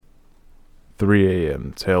3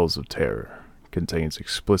 a.m. Tales of Terror contains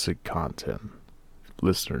explicit content.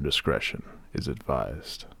 Listener discretion is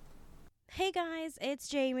advised. Hey guys, it's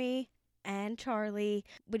Jamie and Charlie.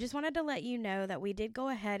 We just wanted to let you know that we did go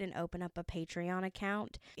ahead and open up a Patreon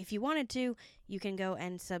account. If you wanted to, you can go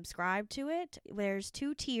and subscribe to it. There's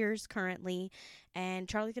 2 tiers currently, and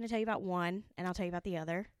Charlie's going to tell you about one, and I'll tell you about the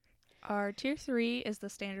other. Our tier 3 is the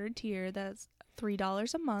standard tier. That's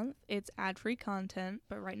 $3 a month. It's ad-free content,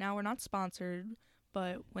 but right now we're not sponsored.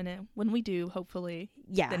 But when we do, hopefully,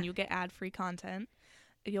 then you'll get ad-free content.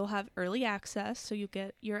 You'll have early access, so you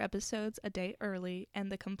get your episodes a day early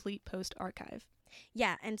and the complete post archive.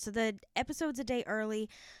 Yeah, and so the episodes a day early,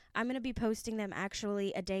 I'm going to be posting them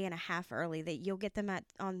actually a day and a half early. That you'll get them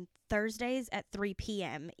on Thursdays at 3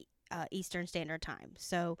 p.m. Eastern Standard Time.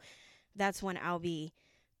 So that's when I'll be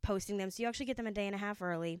posting them. So you actually get them a day and a half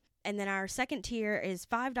early. And then our second tier is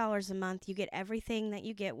 $5 a month. You get everything that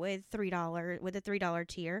you get with the $3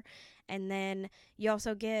 tier. And then you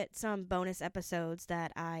also get some bonus episodes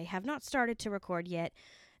that I have not started to record yet.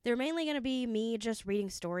 They're mainly going to be me just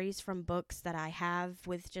reading stories from books that I have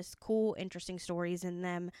with just cool, interesting stories in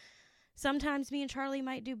them. Sometimes me and Charlie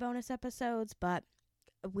might do bonus episodes, but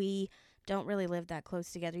we don't really live that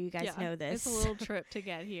close together. You guys know this. It's a little trip to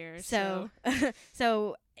get here. So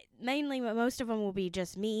mainly most of them will be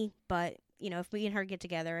just me, but if me and her get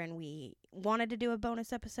together and we wanted to do a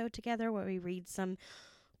bonus episode together where we read some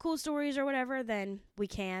cool stories or whatever, then we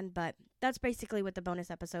can. But that's basically what the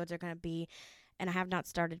bonus episodes are going to be, and I have not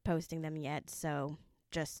started posting them yet, so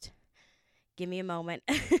just give me a moment.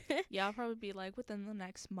 Yeah, I'll probably be within the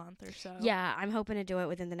next month or so. Yeah, I'm hoping to do it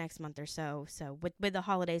within the next month or so. So with the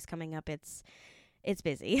holidays coming up, it's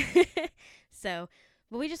busy.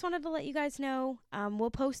 But we just wanted to let you guys know.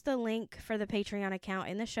 We'll post the link for the Patreon account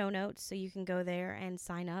in the show notes, so you can go there and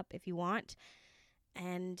sign up if you want.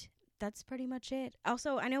 And that's pretty much it.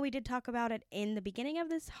 Also, I know we did talk about it in the beginning of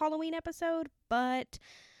this Halloween episode, but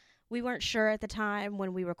we weren't sure at the time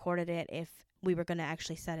when we recorded it if we were going to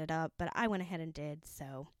actually set it up, but I went ahead and did,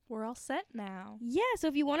 so we're all set now. Yeah, so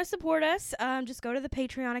if you want to support us, just go to the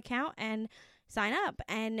Patreon account and sign up.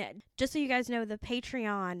 And just so you guys know, the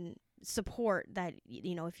Patreon support that,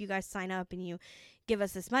 if you guys sign up and you give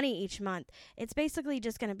us this money each month, it's basically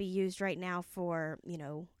just going to be used right now for,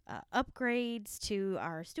 upgrades to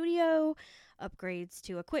our studio, upgrades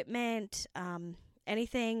to equipment,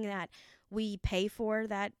 anything that we pay for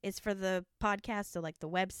that is for the podcast. So the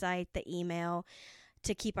website, the email,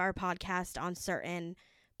 to keep our podcast on certain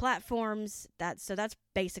platforms. That's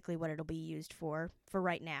basically what it'll be used for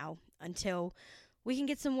right now, until we can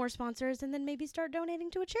get some more sponsors and then maybe start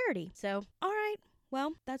donating to a charity. So, all right.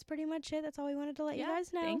 Well, that's pretty much it. That's all we wanted to let you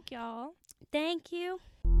guys know. Thank y'all. Thank you.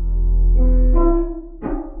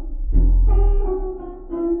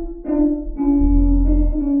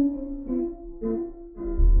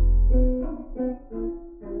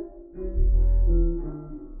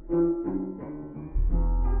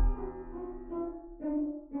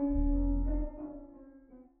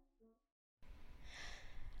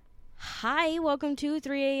 Hi, welcome to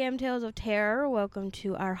 3 a.m. Tales of Terror. Welcome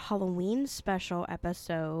to our Halloween special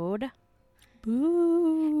episode.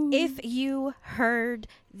 Boo. If you heard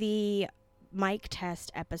the mic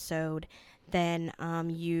test episode, then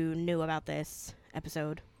you knew about this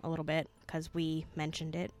episode a little bit because we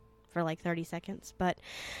mentioned it for 30 seconds, but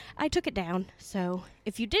I took it down. So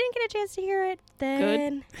if you didn't get a chance to hear it,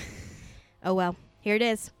 then good. Oh well, here it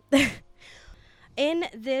is. In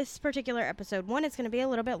this particular episode, it's going to be a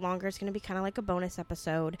little bit longer. It's going to be kind of like a bonus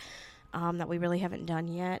episode that we really haven't done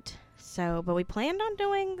yet. But we planned on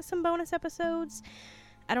doing some bonus episodes.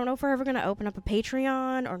 I don't know if we're ever going to open up a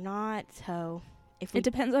Patreon or not. So it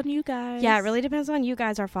depends on you guys. Yeah, it really depends on you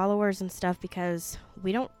guys, our followers and stuff, because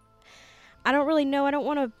I don't really know. I don't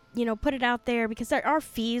want to, put it out there because there are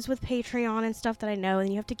fees with Patreon and stuff that I know, and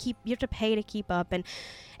you have to pay to keep up, and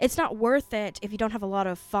it's not worth it if you don't have a lot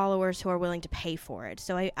of followers who are willing to pay for it.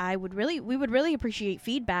 So we would really appreciate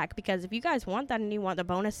feedback, because if you guys want that and you want the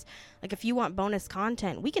bonus, if you want bonus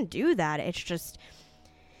content, we can do that. It's just,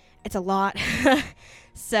 it's a lot.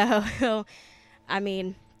 So, I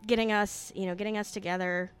mean, getting us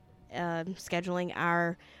together, scheduling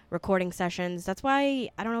our recording sessions. That's why,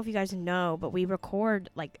 I don't know if you guys know, but we record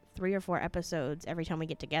 3 or 4 episodes every time we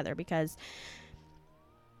get together, because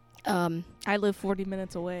I live 40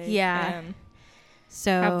 minutes away. Yeah. And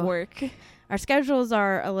so have work. Our schedules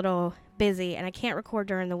are a little busy, and I can't record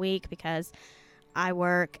during the week because I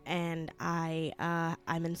work and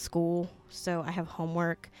I'm in school, so I have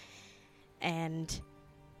homework, and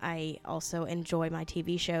I also enjoy my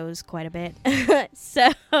TV shows quite a bit. So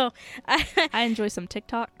I enjoy some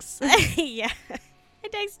TikToks. Yeah. I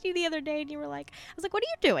texted you the other day and you were like, I was like, what are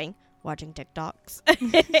you doing? Watching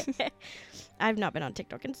TikToks. I've not been on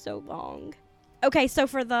TikTok in so long. Okay, so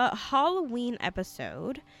for the Halloween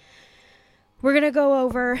episode, we're going to go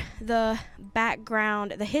over the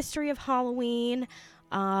background, the history of Halloween,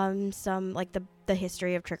 some like the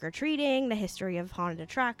history of trick-or-treating, the history of haunted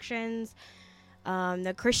attractions,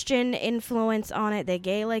 the Christian influence on it, the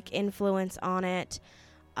Gaelic influence on it,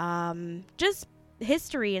 just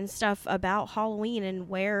history and stuff about Halloween and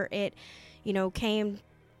where it, came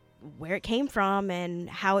from and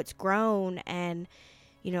how it's grown, and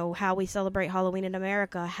how we celebrate Halloween in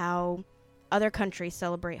America, how other countries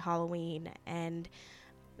celebrate Halloween, and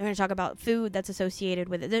we're going to talk about food that's associated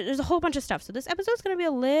with it. There's a whole bunch of stuff. So this episode's going to be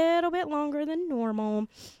a little bit longer than normal.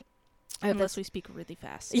 Unless we speak really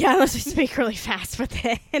fast. Yeah, unless we speak really fast with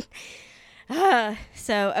it.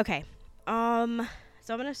 So, okay. So I'm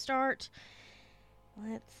going to start.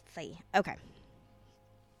 Let's see. Okay.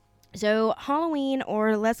 So Halloween,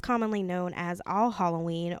 or less commonly known as All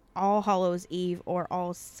Halloween, All Hallows Eve, or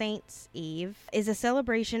All Saints Eve, is a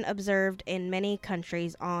celebration observed in many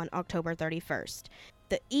countries on October 31st,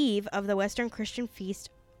 the eve of the Western Christian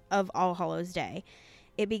feast of All Hallows Day.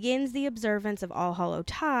 It begins the observance of All Hallow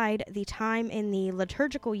Tide, the time in the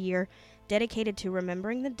liturgical year dedicated to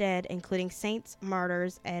remembering the dead, including saints,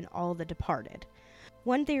 martyrs, and all the departed.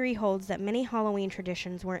 One theory holds that many Halloween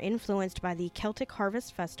traditions were influenced by the Celtic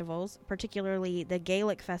harvest festivals, particularly the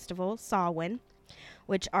Gaelic festival, Samhain,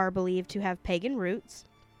 which are believed to have pagan roots.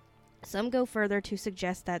 Some go further to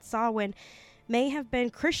suggest that Samhain may have been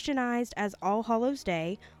Christianized as All Hallows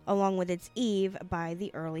Day, along with its eve, by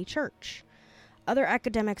the early church. Other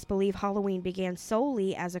academics believe Halloween began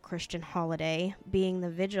solely as a Christian holiday, being the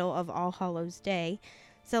vigil of All Hallows Day.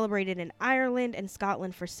 Celebrated in Ireland and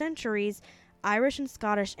Scotland for centuries, Irish and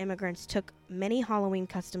Scottish immigrants took many Halloween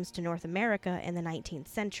customs to North America in the 19th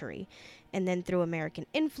century, and then through American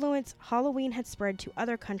influence, Halloween had spread to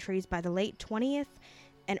other countries by the late 20th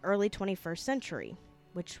and early 21st century,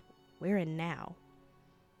 which we're in now.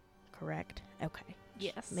 Correct? Okay.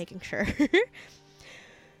 Yes. Making sure.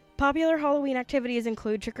 Popular Halloween activities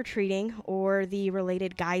include trick-or-treating, or the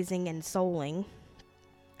related guising and souling,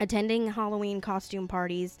 attending Halloween costume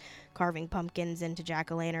parties, carving pumpkins into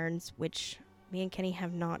jack-o'-lanterns, which me and Kenny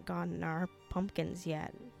have not gotten our pumpkins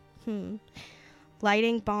yet.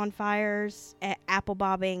 Lighting bonfires, apple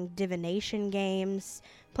bobbing, divination games,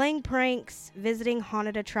 playing pranks, visiting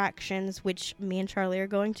haunted attractions, which me and Charlie are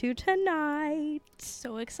going to tonight.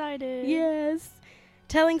 So excited. Yes.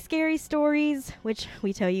 Telling scary stories, which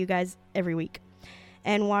we tell you guys every week,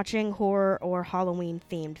 and watching horror or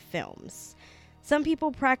Halloween-themed films. Some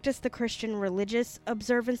people practice the Christian religious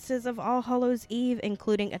observances of All Hallows Eve,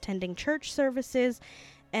 including attending church services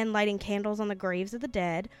and lighting candles on the graves of the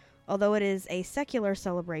dead, although it is a secular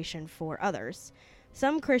celebration for others.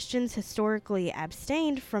 Some Christians historically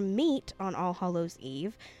abstained from meat on All Hallows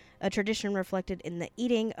Eve, a tradition reflected in the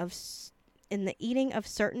eating of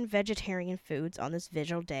certain vegetarian foods on this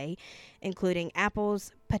vigil day, including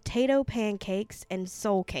apples, potato pancakes, and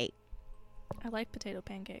soul cake. I like potato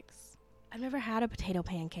pancakes. I've never had a potato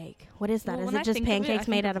pancake. What is that? Well, Is it just pancakes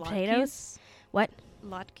made out of potatoes? What?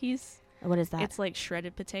 Latkes. What is that? It's like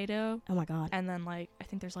shredded potato. Oh my god. And then I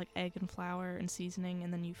think there's egg and flour and seasoning,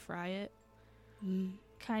 and then you fry it.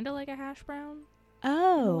 Kind of like a hash brown.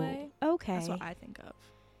 Oh, okay. That's what I think of.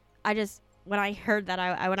 When I heard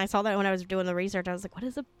that, when I saw that when I was doing the research, I was like, what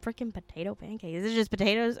is a freaking potato pancake? Is it just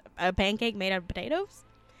potatoes, a pancake made out of potatoes?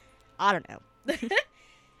 I don't know.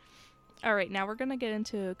 All right, now we're going to get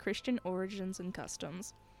into Christian origins and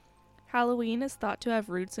customs. Halloween is thought to have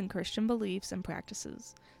roots in Christian beliefs and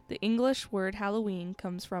practices. The English word Halloween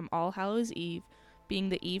comes from All Hallows Eve, being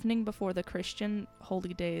the evening before the Christian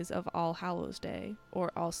holy days of All Hallows Day,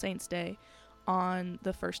 or All Saints Day, on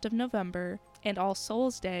the 1st of November, and All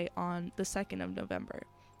Souls Day on the 2nd of November.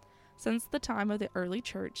 Since the time of the early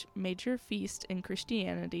church, major feasts in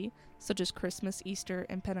Christianity, such as Christmas, Easter,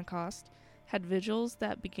 and Pentecost, had vigils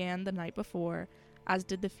that began the night before, as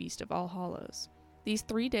did the Feast of All Hallows. These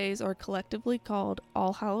 3 days are collectively called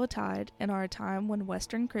All Hallow Tide and are a time when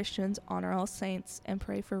Western Christians honor all saints and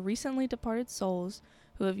pray for recently departed souls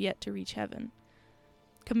who have yet to reach heaven.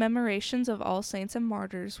 Commemorations of all saints and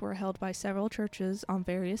martyrs were held by several churches on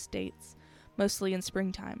various dates, mostly in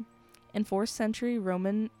springtime. In 4th century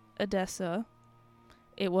Roman Edessa,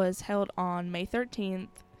 it was held on May 13th,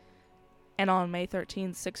 and on May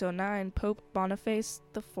 13th, 609, Pope Boniface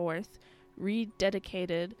IV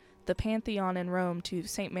rededicated the Pantheon in Rome to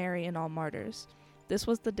St. Mary and all martyrs. This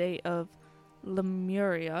was the date of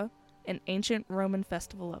Lemuria, an ancient Roman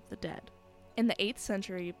festival of the dead. In the 8th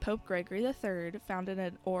century, Pope Gregory III founded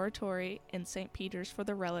an oratory in St. Peter's for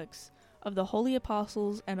the relics of the holy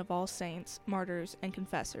apostles and of all saints, martyrs, and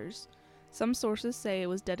confessors. Some sources say it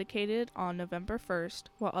was dedicated on November 1st,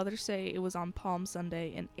 while others say it was on Palm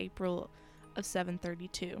Sunday in April of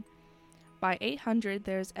 732. By 800,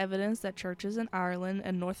 there is evidence that churches in Ireland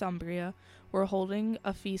and Northumbria were holding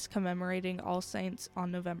a feast commemorating All Saints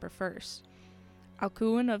on November 1st.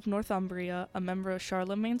 Alcuin of Northumbria, a member of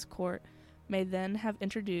Charlemagne's court, may then have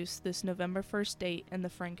introduced this November 1st date in the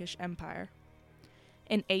Frankish Empire.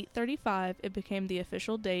 In 835, it became the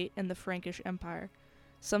official date in the Frankish Empire.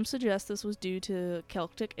 Some suggest this was due to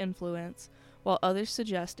Celtic influence, while others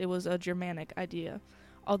suggest it was a Germanic idea,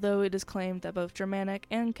 although it is claimed that both Germanic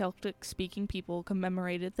and Celtic-speaking people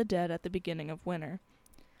commemorated the dead at the beginning of winter.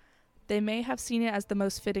 They may have seen it as the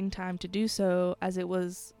most fitting time to do so, as it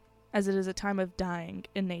is a time of dying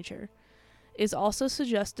in nature. It is also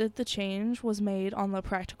suggested the change was made on the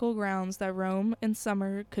practical grounds that Rome in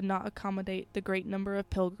summer could not accommodate the great number of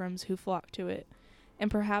pilgrims who flocked to it,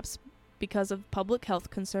 and perhaps because of public health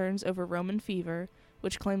concerns over Roman fever,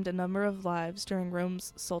 which claimed a number of lives during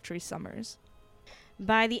Rome's sultry summers.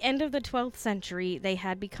 By the end of the 12th century, they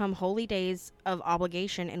had become holy days of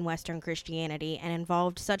obligation in Western Christianity and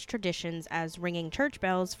involved such traditions as ringing church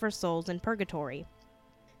bells for souls in purgatory.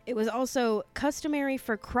 It was also customary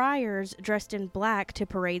for criers dressed in black to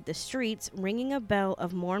parade the streets, ringing a bell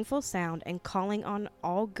of mournful sound and calling on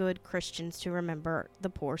all good Christians to remember the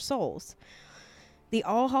poor souls. The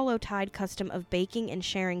All Hallow-Tide custom of baking and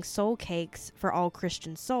sharing soul cakes for all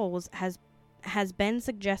Christian souls has been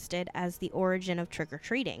suggested as the origin of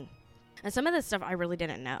trick-or-treating. And some of this stuff I really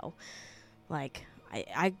didn't know. Like,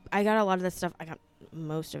 I got a lot of this stuff, I got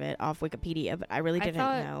most of it off Wikipedia, but I really didn't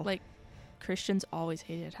know. Like, Christians always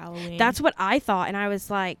hated Halloween. That's what I thought, and I was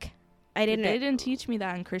like, They didn't teach me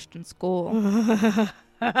that in Christian school. Oh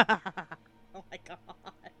my god.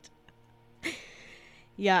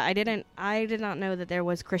 Yeah, I did not know that there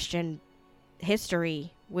was Christian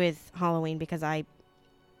history with Halloween because I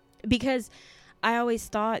always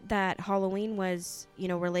thought that Halloween was,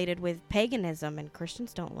 related with paganism, and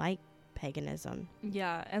Christians don't like paganism.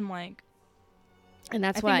 Yeah, and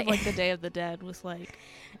that's why think of, the Day of the Dead was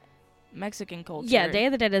Mexican culture. Yeah, Day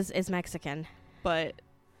of the Dead is Mexican. But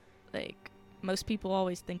most people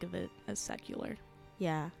always think of it as secular.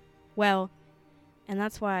 Yeah. Well, and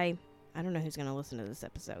that's why I don't know who's going to listen to this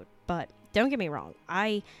episode, but don't get me wrong.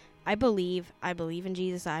 I believe in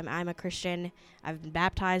Jesus. I'm a Christian. I've been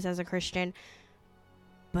baptized as a Christian.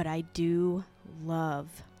 But I do love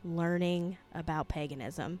learning about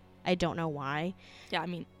paganism. I don't know why. Yeah,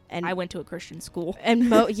 and I went to a Christian school. And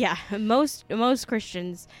most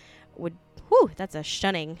Christians would, that's a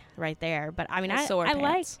shunning right there. But I pants.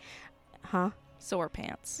 Sore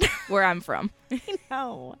pants. Where I'm from. I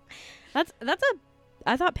know.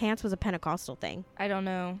 I thought pants was a Pentecostal thing. I don't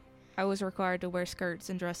know. I was required to wear skirts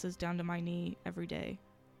and dresses down to my knee every day.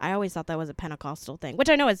 I always thought that was a Pentecostal thing, which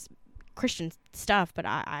I know is Christian stuff, but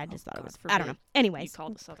I just thought it was. I don't know. Anyways, you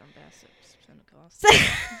called the Southern Baptist Pentecostal.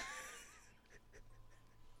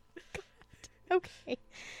 Okay.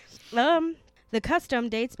 The custom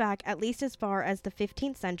dates back at least as far as the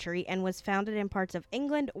 15th century and was founded in parts of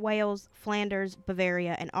England, Wales, Flanders,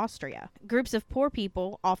 Bavaria, and Austria. Groups of poor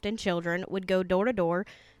people, often children, would go door to door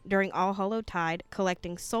during All Hallow-Tide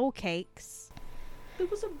collecting soul cakes. There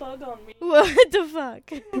was a bug on me. What the fuck?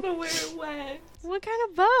 I don't know where it went. What kind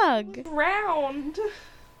of bug? Round.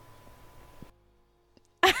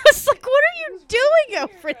 I was like, what are you doing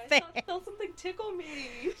over there? I felt something tickle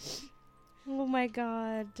me. Oh my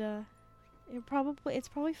god. It's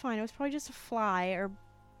probably fine. It was probably just a fly or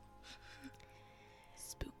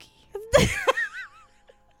spooky.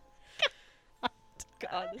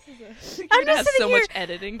 God, this is you're gonna have so much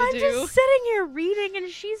editing to do. I'm just sitting here reading,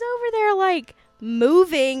 and she's over there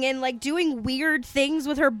moving and doing weird things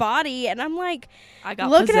with her body, and I'm I got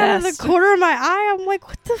looking possessed. out of the corner of my eye. I'm like,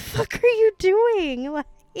 what the fuck are you doing?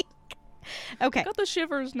 Okay. I got the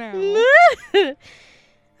shivers now.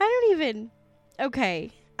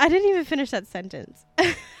 Okay. I didn't even finish that sentence.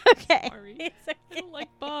 Okay. Sorry. I don't like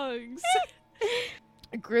bugs.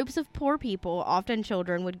 Groups of poor people, often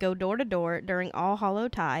children, would go door to door during All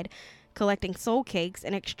Hallow-Tide, collecting soul cakes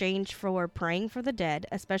in exchange for praying for the dead,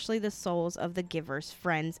 especially the souls of the givers'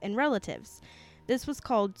 friends and relatives. This was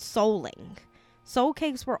called souling. Soul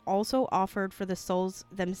cakes were also offered for the souls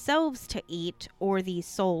themselves to eat, or the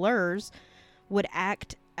soulers would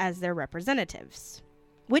act as their representatives,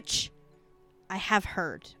 which I have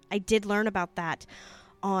heard. I did learn about that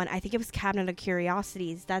on, I think it was Cabinet of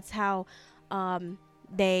Curiosities. That's how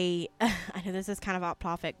they I know this is kind of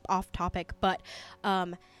off topic, but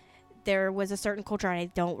there was a certain culture, and I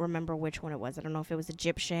don't remember which one it was. I don't know if it was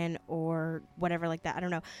Egyptian or whatever like that. I don't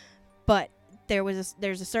know. But there's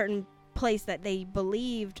a certain place that they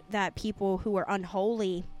believed that people who were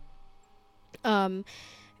unholy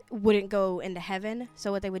wouldn't go into heaven.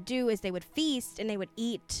 So what they would do is they would feast and they would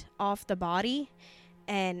eat off the body,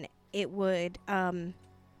 and it would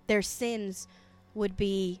their sins would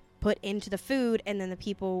be put into the food, and then the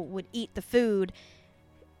people would eat the food,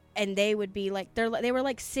 and they would be like they were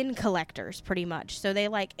like sin collectors pretty much. So they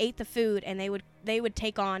like ate the food, and they would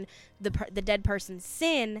take on the dead person's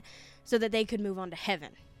sin so that they could move on to heaven.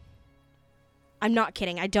 I'm not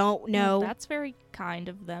kidding. I don't know. Well, that's very kind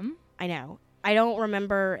of them. I know. I don't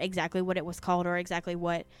remember exactly what it was called or exactly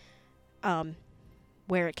what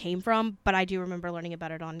where it came from, but I do remember learning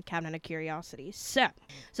about it on Cabinet of Curiosities.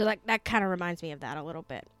 So that kind of reminds me of that a little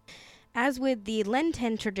bit. As with the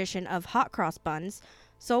Lenten tradition of hot cross buns,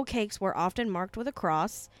 soul cakes were often marked with a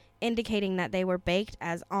cross, indicating that they were baked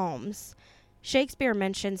as alms. Shakespeare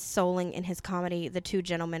mentions souling in his comedy The Two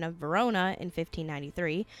Gentlemen of Verona in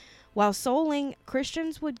 1593. While souling,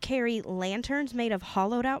 Christians would carry lanterns made of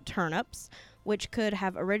hollowed-out turnips, which could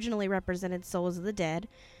have originally represented souls of the dead.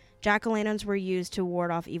 Jack-o'-lanterns were used to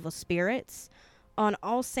ward off evil spirits. On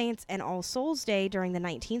All Saints and All Souls Day during the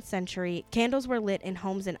 19th century, candles were lit in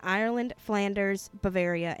homes in Ireland, Flanders,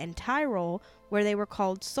 Bavaria, and Tyrol, where they were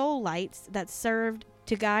called soul lights that served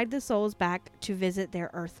to guide the souls back to visit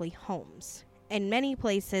their earthly homes. In many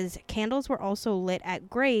places, candles were also lit at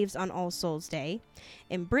graves on All Souls Day.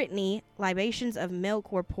 In Brittany, libations of milk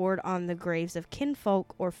were poured on the graves of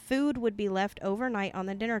kinfolk, or food would be left overnight on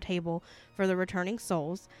the dinner table for the returning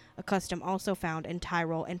souls, a custom also found in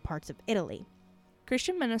Tyrol and parts of Italy.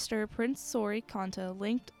 Christian minister Prince Sori Kanta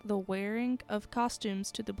linked the wearing of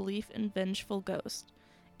costumes to the belief in vengeful ghosts.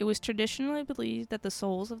 It was traditionally believed that the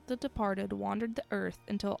souls of the departed wandered the earth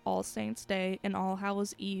until All Saints' Day and All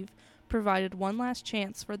Hallows' Eve provided one last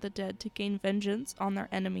chance for the dead to gain vengeance on their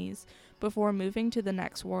enemies before moving to the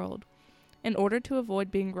next world. In order to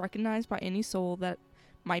avoid being recognized by any soul that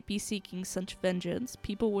might be seeking such vengeance,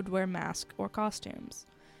 people would wear masks or costumes.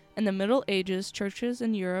 In the Middle Ages, churches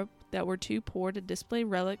in Europe that were too poor to display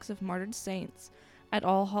relics of martyred saints at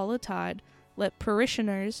All Hallowtide let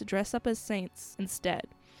parishioners dress up as saints instead.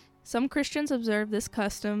 Some Christians observe this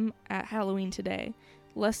custom at Halloween today.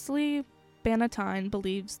 Leslie Bannatyne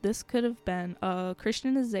believes this could have been a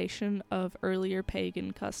Christianization of earlier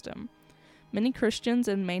pagan custom. Many Christians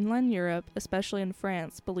in mainland Europe, especially in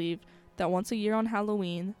France, believed that once a year on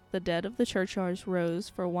Halloween, the dead of the churchyards rose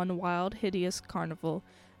for one wild, hideous carnival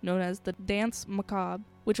known as the Danse Macabre,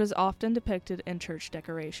 which was often depicted in church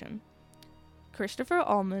decoration. Christopher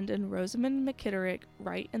Almond and Rosamund McKitterick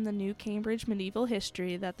write in the New Cambridge Medieval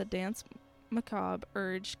History that the Danse Macabre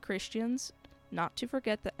urged Christians not to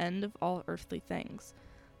forget the end of all earthly things.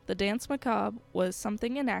 The Danse Macabre was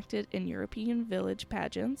something enacted in European village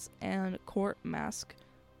pageants and court masques,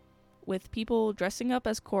 with people dressing up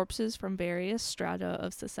as corpses from various strata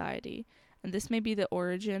of society, and this may be the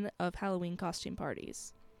origin of Halloween costume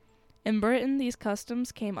parties. In Britain, these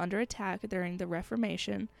customs came under attack during the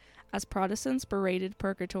Reformation, as Protestants berated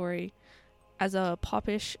purgatory as a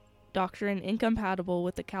popish doctrine incompatible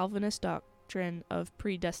with the Calvinist doctrine of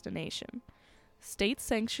predestination.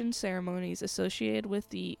 State-sanctioned ceremonies associated with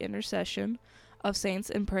the intercession of saints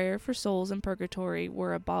and prayer for souls in purgatory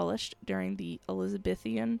were abolished during the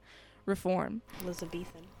Elizabethan Reform.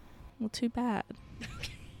 Elizabethan. Well, too bad.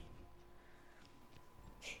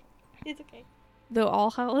 It's okay. Though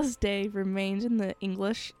All Hallows' Day remained in the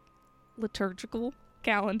English liturgical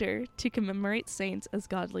calendar to commemorate saints as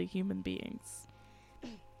godly human beings.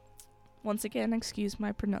 Once again, excuse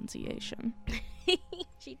my pronunciation.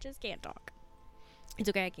 She just can't talk. It's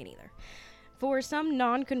okay, I can't either. For some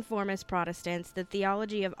nonconformist Protestants, the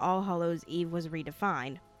theology of All Hallows' Eve was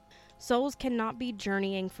redefined. Souls cannot be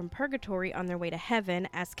journeying from purgatory on their way to heaven,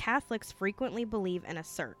 as Catholics frequently believe and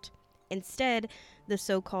assert. Instead, the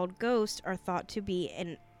so-called ghosts are thought to be,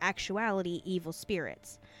 in actuality, evil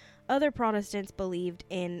spirits. Other Protestants believed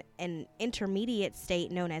in an intermediate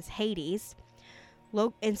state known as Hades.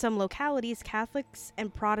 In some localities, Catholics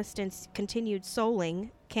and Protestants continued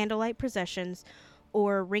souling, candlelight processions,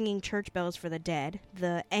 or ringing church bells for the dead.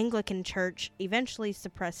 The Anglican Church eventually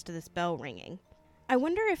suppressed this bell ringing. I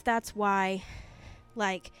wonder if that's why,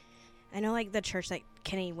 like, I know, like, the church that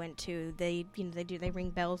Kenny went to, they ring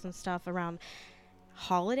bells and stuff around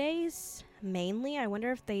holidays mainly. I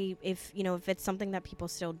wonder if it's something that people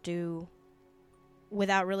still do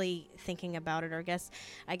without really thinking about it, or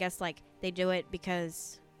I guess like they do it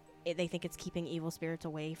because they think it's keeping evil spirits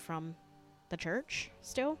away from the church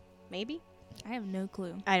still, maybe. I have no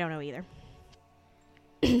clue. I don't know either.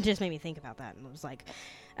 Just made me think about that, and it was like,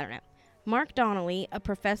 I don't know. Mark Donnelly, a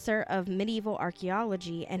professor of medieval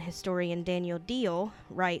archaeology, and historian Daniel Deal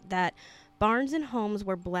write that barns and homes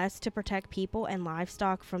were blessed to protect people and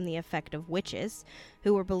livestock from the effect of witches,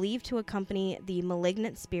 who were believed to accompany the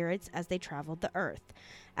malignant spirits as they traveled the earth.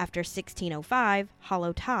 After 1605,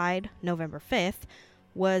 Hallowtide, November 5th,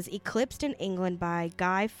 was eclipsed in England by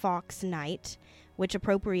Guy Fawkes Night, which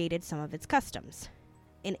appropriated some of its customs.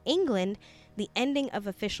 In England, the ending of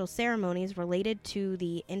official ceremonies related to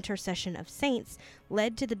the intercession of saints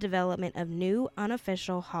led to the development of new,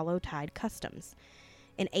 unofficial Hallowtide customs.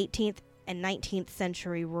 In 18th and 19th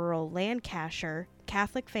century rural Lancashire,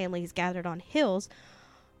 Catholic families gathered on hills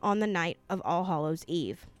on the night of All Hallows'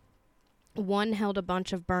 Eve. One held a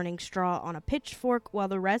bunch of burning straw on a pitchfork while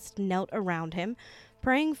the rest knelt around him,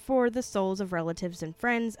 praying for the souls of relatives and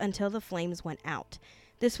friends until the flames went out.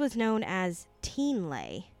 This was known as Teen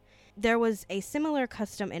Lay. There was a similar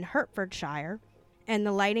custom in Hertfordshire and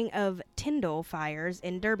the lighting of Tyndall fires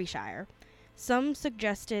in Derbyshire. Some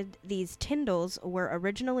suggested these Tyndalls were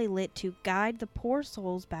originally lit to guide the poor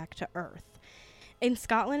souls back to earth. In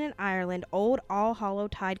Scotland and Ireland, old All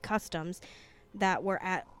Hallowtide customs that were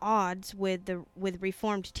at odds with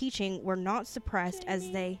Reformed teaching were not suppressed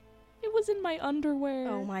as they... It was in my underwear.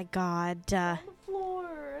 Oh my god. On the floor.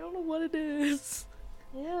 I don't know what it is.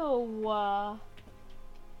 Ew.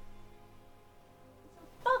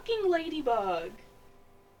 Fucking ladybug.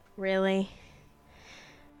 Really?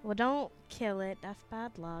 Well, don't kill it. That's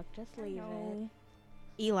bad luck. Just leave it.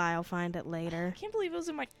 Eli will find it later. I can't believe it was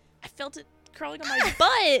in my... I felt it crawling on my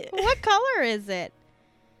butt. What color is it?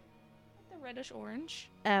 The reddish orange.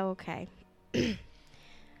 Oh, okay.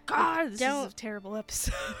 God, this is a terrible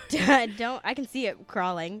episode. Don't. I can see it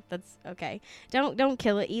crawling. That's okay. Don't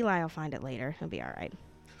kill it. Eli will find it later. He'll be all right.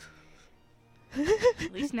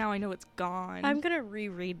 At least now I know it's gone. I'm gonna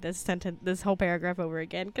reread this whole paragraph over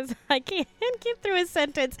again, because I can't get through a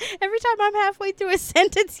sentence. Every time I'm halfway through a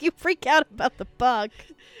sentence, you freak out about the bug.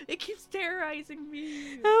 It keeps terrorizing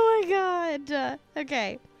me. Oh my god.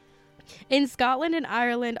 Okay. In Scotland and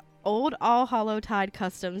Ireland, old All Hallowtide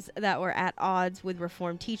customs that were at odds with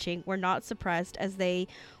Reformed teaching were not suppressed, as they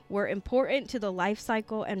were important to the life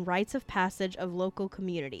cycle and rites of passage of local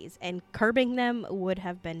communities, and curbing them would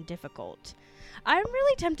have been difficult. I'm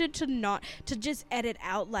really tempted to just edit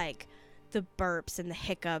out like the burps and the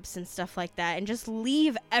hiccups and stuff like that, and just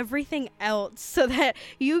leave everything else so that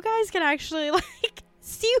you guys can actually like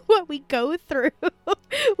see what we go through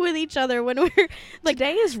with each other when we're like...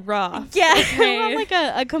 Today is rough. Yeah, okay. We're on like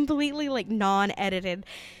a completely like non-edited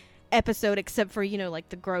episode, except for, you know, like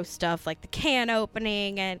the gross stuff like the can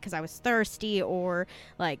opening and because I was thirsty, or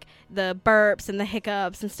like the burps and the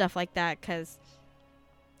hiccups and stuff like that, because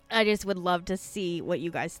I just would love to see what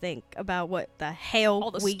you guys think about what the hell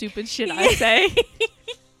all the stupid shit I say.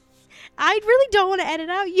 I really don't want to edit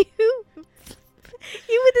out you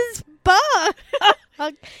with this bug.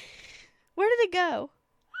 Where did it go?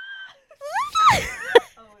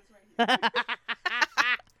 Oh, it's right here.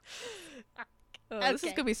 Okay. This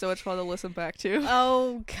is gonna be so much fun to listen back to.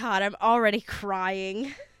 Oh god, I'm already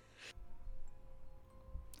crying.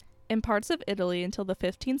 In parts of Italy until the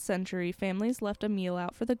 15th century, families left a meal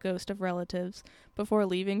out for the ghost of relatives before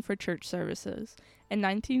leaving for church services. In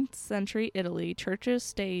 19th century Italy, churches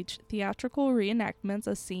staged theatrical reenactments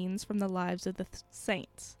of scenes from the lives of the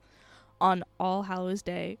saints on All Hallows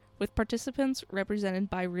Day, with participants represented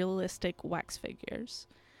by realistic wax figures.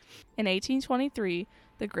 In 1823,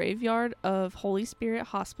 the graveyard of Holy Spirit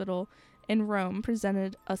Hospital in Rome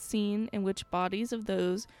presented a scene in which bodies of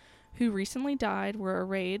those who recently died were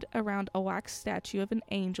arrayed around a wax statue of an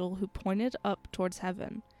angel who pointed up towards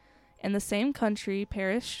heaven. In the same country,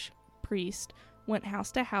 parish priests went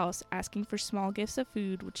house to house asking for small gifts of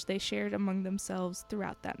food, which they shared among themselves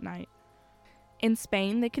throughout that night. In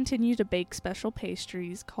Spain, they continue to bake special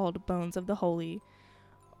pastries called Bones of the Holy,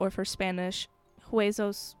 or for Spanish,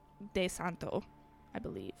 Huesos de Santo, I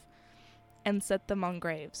believe, and set them on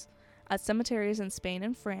graves. At cemeteries in Spain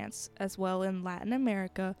and France, as well in Latin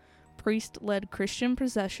America, priests led Christian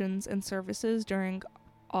processions and services during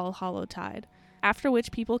All Hallowtide, after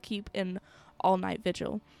which people keep an all-night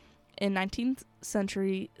vigil. In 19th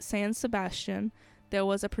century San Sebastian, there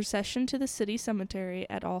was a procession to the city cemetery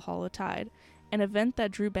at All Hallowtide, an event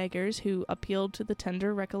that drew beggars who appealed to the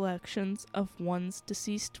tender recollections of one's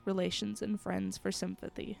deceased relations and friends for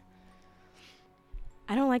sympathy.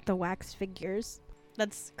 I don't like the wax figures.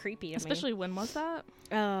 That's creepy to me. Especially when was that?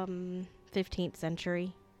 15th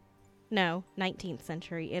century. No, 19th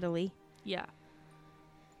century Italy. Yeah.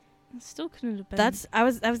 It still couldn't have been. I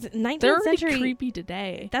was 19th they're century. They're creepy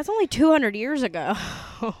today. That's only 200 years ago.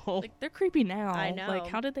 Like, they're creepy now. I know. Like,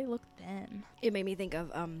 how did they look then? It made me think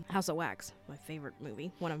of House of Wax, my favorite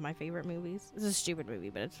movie. One of my favorite movies. It's a stupid movie,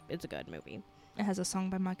 but it's a good movie. It has a song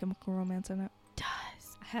by My Chemical Romance in it.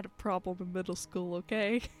 Does. I had a problem in middle school,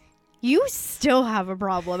 okay? You still have a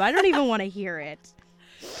problem. I don't even want to hear it.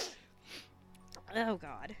 Oh,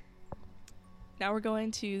 God. Now we're going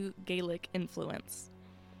to Gaelic influence.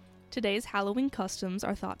 Today's Halloween customs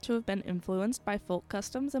are thought to have been influenced by folk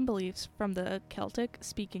customs and beliefs from the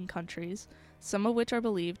Celtic-speaking countries, some of which are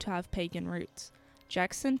believed to have pagan roots.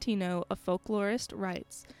 Jack Santino, a folklorist,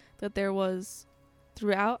 writes that there was,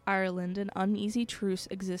 throughout Ireland, an uneasy truce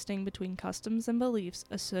existing between customs and beliefs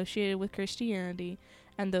associated with Christianity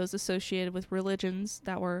and those associated with religions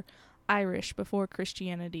that were Irish before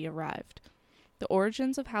Christianity arrived. The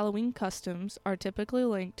origins of Halloween customs are typically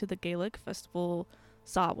linked to the Gaelic festival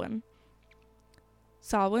Samhain.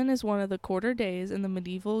 Samhain is one of the quarter days in the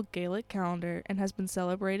medieval Gaelic calendar and has been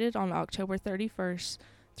celebrated on October 31st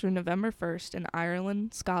through November 1st in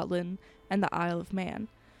Ireland, Scotland, and the Isle of Man.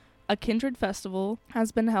 A kindred festival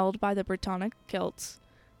has been held by the Brittonic Celts.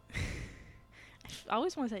 I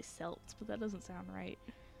always want to say Celts, but that doesn't sound right.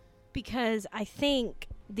 Because I think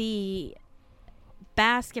the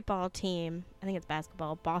basketball team, I think it's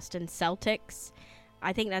basketball, Boston Celtics,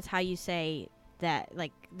 I think that's how you say that,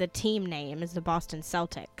 like, the team name is the Boston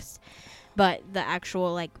Celtics, but the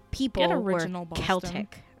actual, like, people were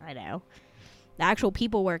Celtic. I know. The actual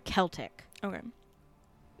people were Celtic. Okay.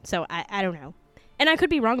 So I don't know. And I could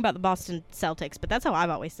be wrong about the Boston Celtics, but that's how I've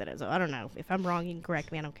always said it, so I don't know. If I'm wrong, you can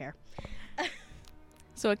correct me. I don't care.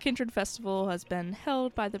 So a kindred festival has been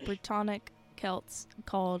held by the Brittonic Celts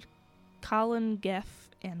called Calan Gaef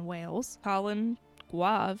in Wales, Calan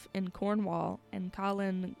Gaeaf in Cornwall, and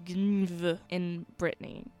Calan Gaeaf in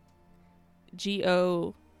Brittany.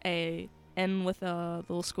 Goan with a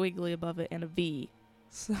little squiggly above it and a V.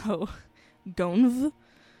 So, Gonv.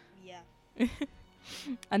 Yeah.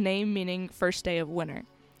 A name meaning first day of winter.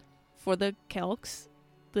 For the Celts,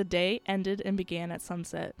 the day ended and began at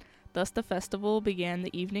sunset. Thus the festival began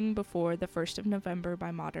the evening before the 1st of November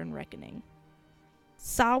by modern reckoning.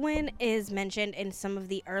 Samhain is mentioned in some of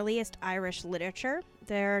the earliest Irish literature.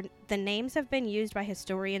 The names have been used by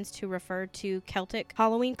historians to refer to Celtic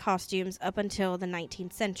Halloween costumes up until the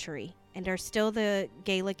 19th century, and are still the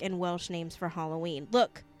Gaelic and Welsh names for Halloween.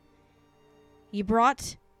 Look, you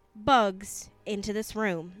brought bugs into this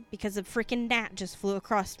room because a freaking gnat just flew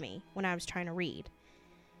across me when I was trying to read.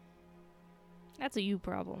 That's a you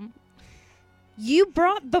problem. You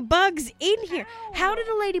brought the bugs in here. Ow. How did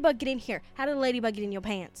a ladybug get in here? How did a ladybug get in your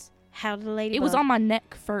pants? How did a ladybug... It was on my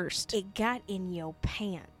neck first. It got in your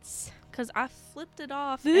pants. Because I flipped it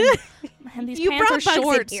off. And these pants are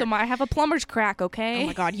short, so I have a plumber's crack, okay? Oh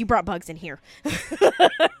my God, you brought bugs in here.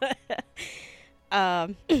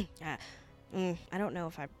 I don't know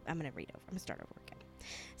if I'm going to read over. I'm going to start over again.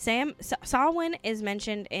 Samhain is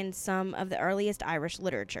mentioned in some of the earliest Irish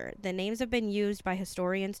literature. The names have been used by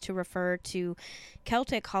historians to refer to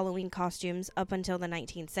Celtic Halloween costumes up until the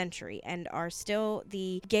 19th century and are still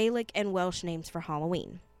the Gaelic and Welsh names for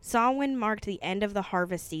Halloween. Samhain marked the end of the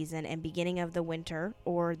harvest season and beginning of the winter,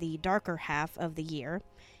 or the darker half of the year.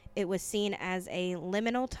 It was seen as a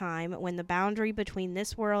liminal time when the boundary between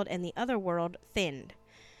this world and the other world thinned.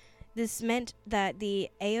 This meant that the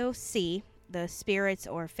AOC, the spirits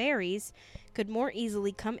or fairies, could more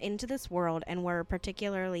easily come into this world and were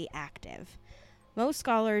particularly active. Most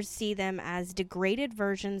scholars see them as degraded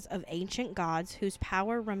versions of ancient gods whose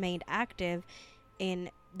power remained active in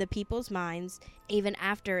the people's minds even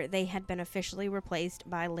after they had been officially replaced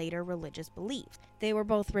by later religious beliefs. They were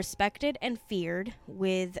both respected and feared,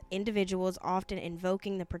 with individuals often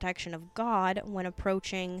invoking the protection of God when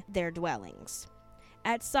approaching their dwellings.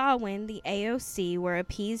 At Samhain, the AOC were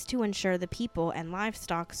appeased to ensure the people and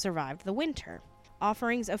livestock survived the winter.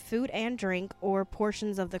 Offerings of food and drink or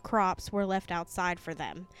portions of the crops were left outside for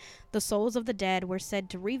them. The souls of the dead were said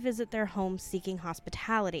to revisit their homes seeking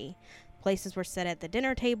hospitality. Places were set at the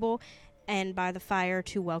dinner table and by the fire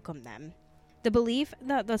to welcome them. The belief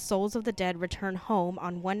that the souls of the dead return home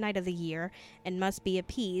on one night of the year and must be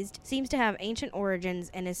appeased seems to have ancient origins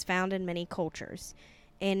and is found in many cultures.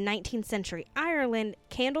 In 19th century Ireland,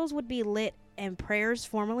 candles would be lit and prayers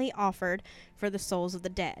formally offered for the souls of the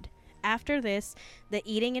dead. After this, the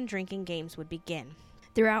eating and drinking games would begin.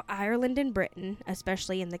 Throughout Ireland and Britain,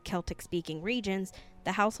 especially in the Celtic-speaking regions,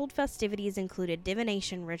 The household festivities included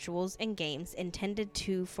divination rituals and games intended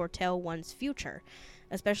to foretell one's future,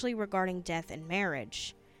 especially regarding death and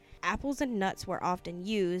marriage. Apples and nuts were often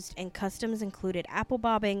used, and customs included apple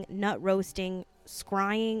bobbing, nut roasting,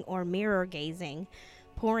 scrying or mirror gazing,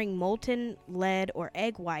 pouring molten lead or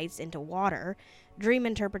egg whites into water, dream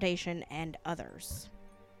interpretation, and others.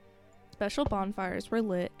 Special bonfires were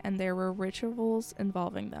lit, and there were rituals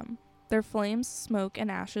involving them. Their flames, smoke,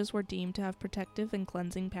 and ashes were deemed to have protective and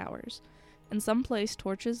cleansing powers. In some places,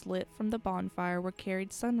 torches lit from the bonfire were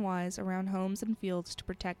carried sunwise around homes and fields to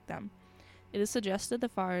protect them. It is suggested the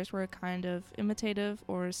fires were a kind of imitative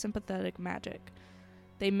or sympathetic magic.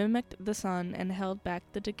 They mimicked the sun and held back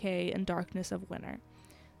the decay and darkness of winter.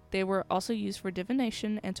 They were also used for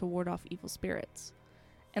divination and to ward off evil spirits.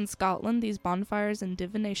 In Scotland, these bonfires and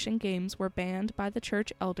divination games were banned by the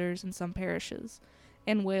church elders in some parishes.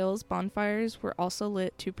 In Wales, bonfires were also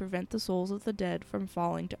lit to prevent the souls of the dead from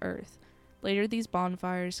falling to earth. Later, these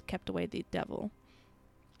bonfires kept away the devil.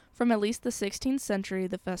 From at least the 16th century,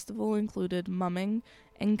 the festival included mumming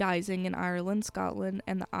and guising in Ireland, Scotland,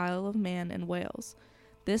 and the Isle of Man in Wales.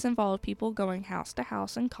 This involved people going house to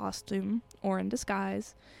house in costume or in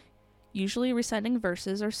disguise, usually reciting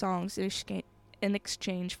verses or songs in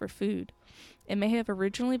exchange for food. It may have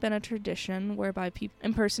originally been a tradition whereby people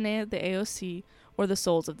impersonated the AOC or the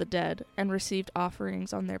souls of the dead and received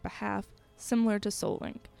offerings on their behalf, similar to Soul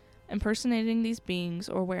Link. Impersonating these beings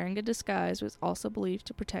or wearing a disguise was also believed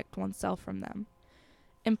to protect oneself from them.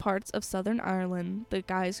 In parts of southern Ireland, the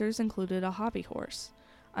guisers included a hobby horse.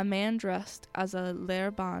 A man dressed as a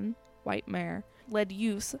Lairban, white mare, led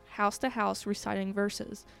youths house to house reciting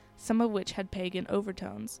verses, some of which had pagan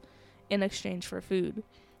overtones, in exchange for food.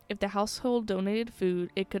 If the household donated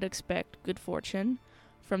food, it could expect good fortune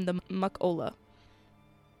from the Muck-Ola.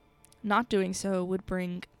 Not doing so would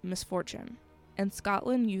bring misfortune. In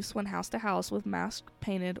Scotland, youths went house to house with masked,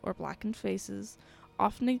 painted, or blackened faces,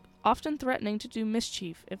 often threatening to do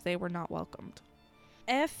mischief if they were not welcomed.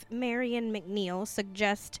 F. Marion McNeill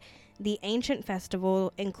suggests the ancient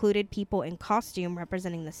festival included people in costume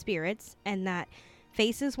representing the spirits, and that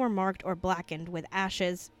faces were marked or blackened with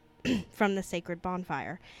ashes from the sacred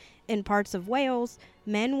bonfire. In parts of Wales,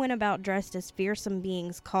 men went about dressed as fearsome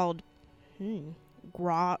beings called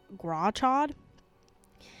Gwrachod.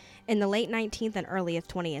 In the late 19th and earliest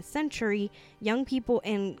 20th century, young people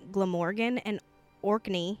in Glamorgan and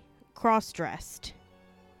Orkney cross-dressed.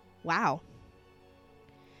 Wow.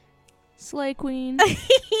 Slay Queen.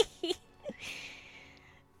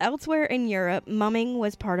 Elsewhere in Europe, mumming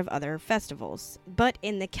was part of other festivals, but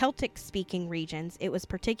in the Celtic-speaking regions, it was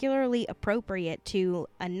particularly appropriate to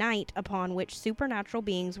a night upon which supernatural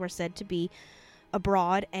beings were said to be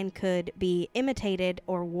abroad and could be imitated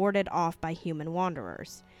or warded off by human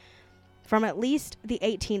wanderers. From at least the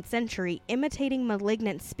 18th century, imitating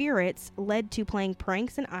malignant spirits led to playing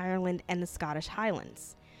pranks in Ireland and the Scottish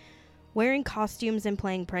Highlands. Wearing costumes and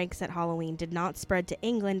playing pranks at Halloween did not spread to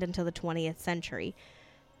England until the 20th century.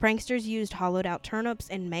 Pranksters used hollowed-out turnips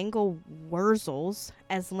and mangel wurzels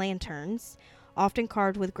as lanterns, often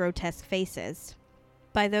carved with grotesque faces.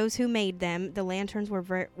 By those who made them, the lanterns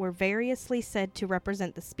were variously said to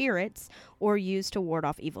represent the spirits or used to ward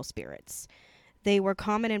off evil spirits. They were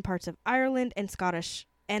common in parts of Ireland and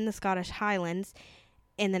the Scottish Highlands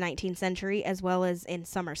in the 19th century, as well as in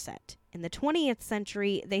Somerset. In the 20th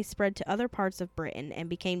century, they spread to other parts of Britain and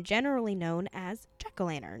became generally known as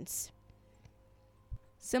jack-o'-lanterns.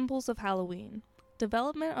 Symbols of Halloween.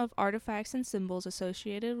 Development of artifacts and symbols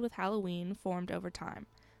associated with Halloween formed over time.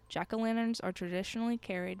 Jack-o'-lanterns are traditionally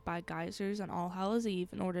carried by guisers on All Hallows Eve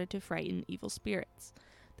in order to frighten evil spirits.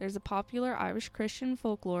 There's a popular Irish Christian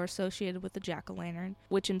folklore associated with the jack-o'-lantern,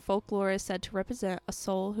 which in folklore is said to represent a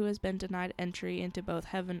soul who has been denied entry into both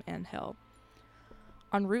heaven and hell.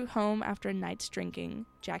 En route home after a night's drinking,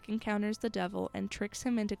 Jack encounters the devil and tricks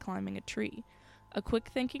him into climbing a tree. A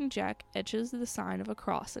quick-thinking Jack etches the sign of a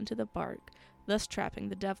cross into the bark, thus trapping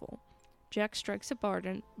the devil. Jack strikes a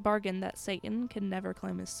bargain that Satan can never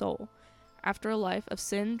claim his soul. After a life of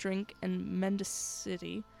sin, drink, and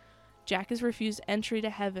mendicity, Jack is refused entry to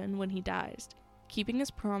heaven when he dies. Keeping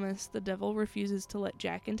his promise, the devil refuses to let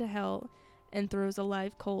Jack into hell and throws a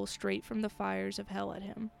live coal straight from the fires of hell at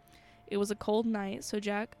him. It was a cold night, so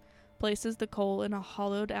Jack places the coal in a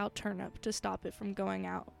hollowed-out turnip to stop it from going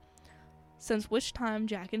out, since which time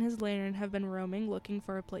Jack and his lantern have been roaming looking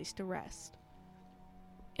for a place to rest.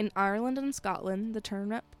 In Ireland and Scotland, the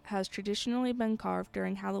turnip has traditionally been carved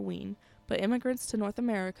during Halloween, but immigrants to North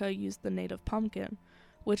America used the native pumpkin,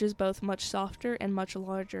 which is both much softer and much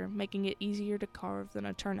larger, making it easier to carve than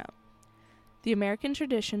a turnip. The American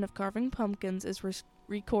tradition of carving pumpkins is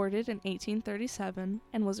recorded in 1837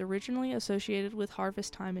 and was originally associated with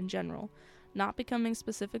harvest time in general, not becoming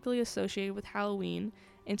specifically associated with Halloween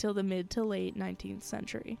until the mid to late 19th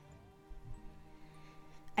century.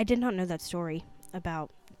 I did not know that story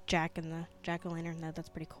about Jack and the jack-o'-lantern, though. That's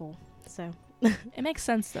pretty cool. So it makes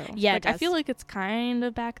sense, though. Yeah, like, I feel like it's kind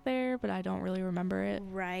of back there, but I don't really remember it.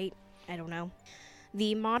 Right. I don't know.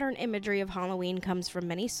 The modern imagery of Halloween comes from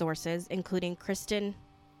many sources, including Christian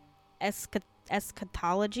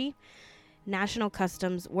eschatology, national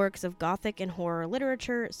customs, works of Gothic and horror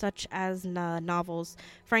literature, such as novels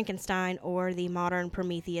Frankenstein or the modern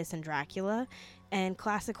Prometheus and Dracula, and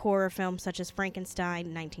classic horror films such as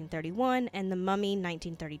Frankenstein 1931 and The Mummy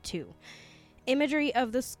 1932. Imagery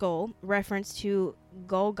of the skull, reference to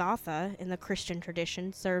Golgotha in the Christian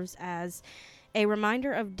tradition, serves as a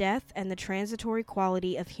reminder of death and the transitory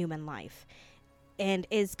quality of human life, and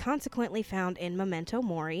is consequently found in Memento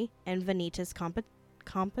Mori and Veneta's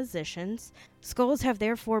compositions. Skulls have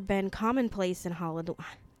therefore been commonplace in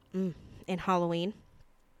Halloween,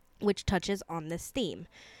 which touches on this theme.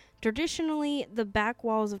 Traditionally, the back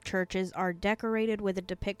walls of churches are decorated with a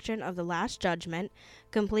depiction of the Last Judgment,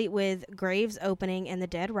 complete with graves opening and the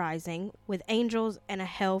dead rising, with angels and a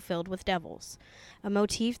hell filled with devils, a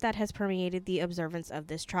motif that has permeated the observance of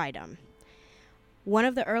this triduum. One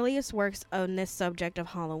of the earliest works on this subject of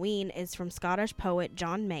Halloween is from Scottish poet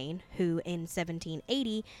John Mayne, who in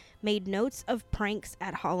 1780 made notes of pranks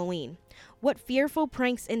at Halloween. What fearful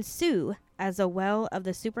pranks ensue as a well of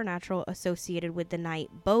the supernatural associated with the night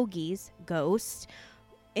bogies, ghosts,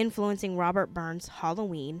 influencing Robert Burns'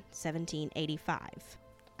 Halloween, 1785.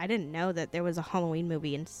 I didn't know that there was a Halloween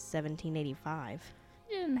movie in 1785.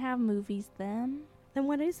 You didn't have movies then. Then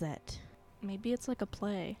what is it? Maybe it's like a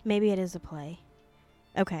play. Maybe it is a play.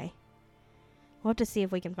 Okay. We'll have to see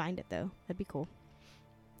if we can find it, though. That'd be cool.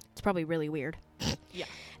 It's probably really weird. Yeah.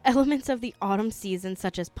 Elements of the autumn season,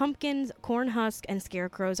 such as pumpkins, corn husks, and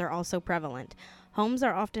scarecrows, are also prevalent. Homes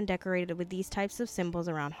are often decorated with these types of symbols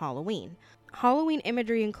around Halloween. Halloween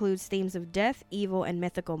imagery includes themes of death, evil, and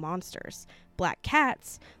mythical monsters. Black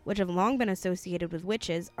cats, which have long been associated with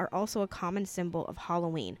witches, are also a common symbol of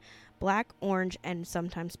Halloween. Black, orange, and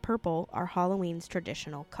sometimes purple are Halloween's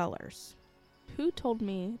traditional colors. Who told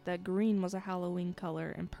me that green was a Halloween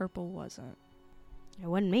color and purple wasn't? It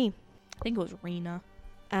wasn't me. I think it was Rena.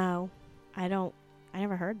 Oh, I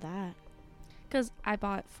never heard that. Because I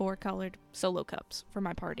bought 4 colored solo cups for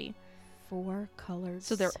my party. 4 colors.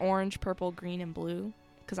 So they're orange, purple, green, and blue.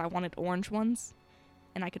 Because I wanted orange ones.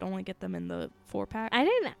 And I could only get them in the 4-pack. I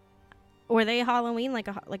didn't. Were they Halloween like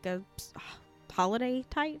a holiday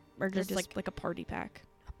type? Or just like a party pack?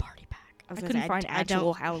 A party pack. I couldn't find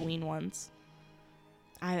actual Halloween ones.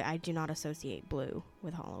 I do not associate blue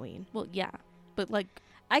with Halloween. Well, yeah. But like,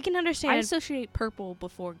 I can understand. I associate purple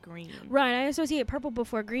before green. Right, I associate purple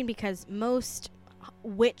before green because most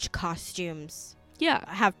witch costumes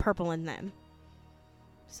have purple in them.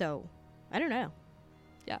 So, I don't know.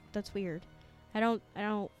 Yeah. That's weird. I don't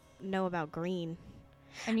know about green.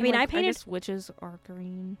 I mean like, I guess witches are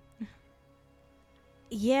green.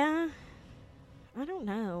 Yeah. I don't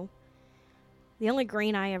know. The only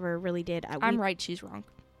green I ever really did... I'm right, she's wrong.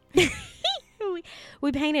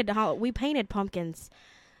 we painted pumpkins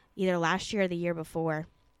either last year or the year before.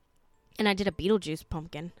 And I did a Beetlejuice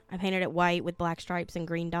pumpkin. I painted it white with black stripes and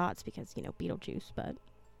green dots because, Beetlejuice. But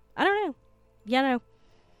I don't know. Yeah, no.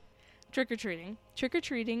 Trick-or-treating.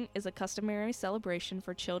 Trick-or-treating is a customary celebration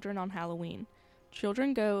for children on Halloween.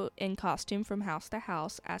 Children go in costume from house to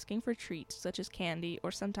house asking for treats such as candy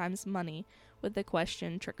or sometimes money with the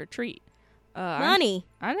question trick-or-treat. Money?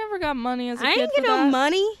 I never got money as a kid. I didn't get no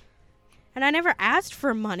money. And I never asked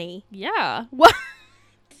for money. Yeah. What?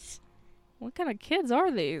 What kind of kids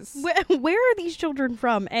are these? Where are these children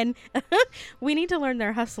from? And we need to learn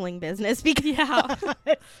their hustling business because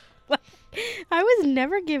I was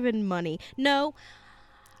never given money. No.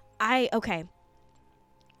 I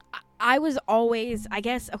was always, I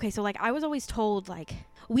was always told,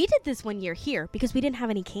 we did this one year here because we didn't have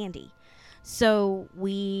any candy. So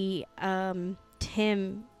we,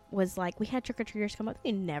 Tim was like, we had trick-or-treaters come up.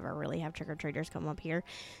 We never really have trick-or-treaters come up here.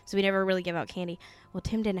 So we never really give out candy. Well,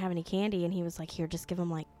 Tim didn't have any candy, and he was like, here, just give them,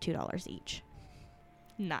 $2 each.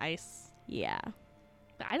 Nice. Yeah.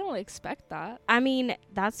 But I don't expect that. I mean,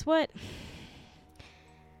 that's what...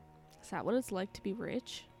 Is that what it's like to be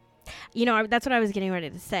rich? That's what I was getting ready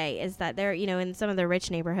to say, is that there, in some of the rich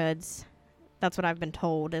neighborhoods, that's what I've been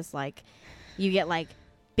told, is, you get,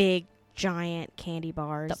 big... giant candy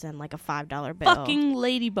bars and a $5 bill. Fucking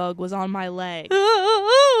ladybug was on my leg.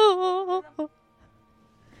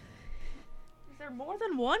 there more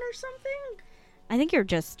than one or something? I think you're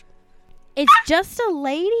just... It's just a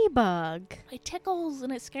ladybug. It tickles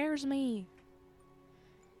and it scares me.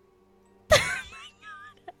 Oh my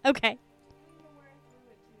god. Okay.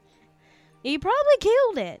 You probably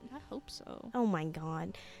killed it. I hope so. Oh my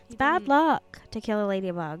god. It's bad luck to kill a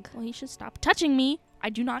ladybug. Well, he should stop touching me. I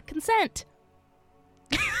do not consent.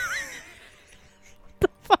 What the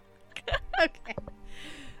fuck? Okay.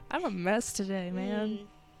 I'm a mess today, man.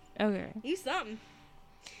 Okay. You something.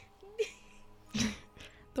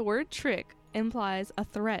 The word trick implies a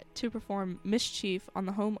threat to perform mischief on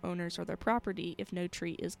the homeowners or their property if no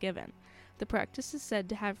treat is given. The practice is said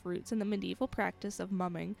to have roots in the medieval practice of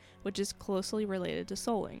mumming, which is closely related to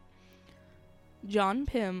souling. John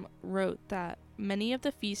Pym wrote that many of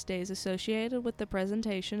the feast days associated with the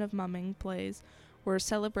presentation of mumming plays were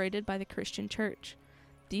celebrated by the Christian Church.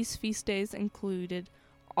 These feast days included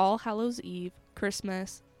All Hallows Eve,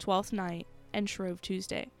 Christmas, Twelfth Night, and Shrove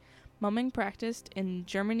Tuesday. Mumming practiced in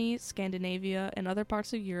Germany, Scandinavia, and other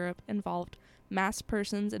parts of Europe involved masked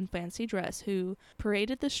persons in fancy dress who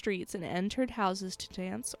paraded the streets and entered houses to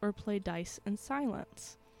dance or play dice in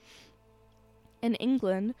silence. In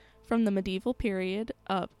England, from the medieval period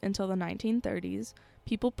up until the 1930s,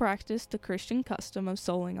 people practiced the Christian custom of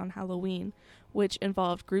souling on Halloween, which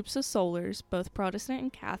involved groups of soulers, both Protestant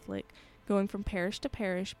and Catholic, going from parish to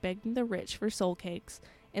parish begging the rich for soul cakes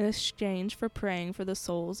in exchange for praying for the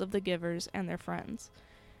souls of the givers and their friends.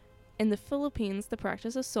 In the Philippines, the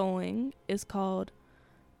practice of souling is called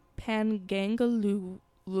Pangangaluwa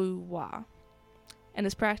and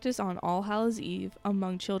is practiced on All Hallows Eve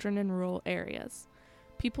among children in rural areas.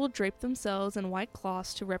 People drape themselves in white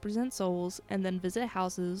cloths to represent souls and then visit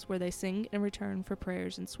houses where they sing in return for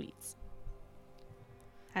prayers and sweets.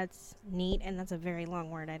 That's neat, and that's a very long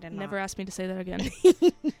word. I did Never ask me to say that again.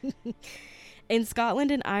 In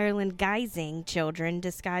Scotland and Ireland, guising children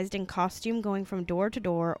disguised in costume going from door to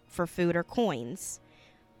door for food or coins.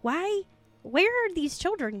 Why? Where are these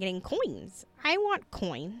children getting coins? I want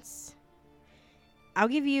coins. I'll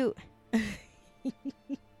give you...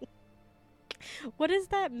 What is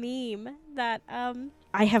that meme that,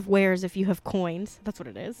 I have wares if you have coins? That's what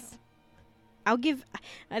it is. I'll give...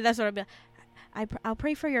 that's what I'll be... I'll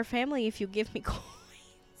pray for your family if you give me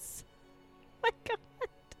coins. My God.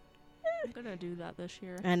 I'm gonna do that this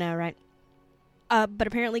year. I know, right? But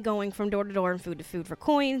apparently going from door to door and food to food for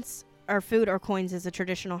coins, or food or coins, is a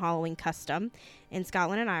traditional Halloween custom in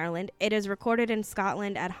Scotland and Ireland. It is recorded in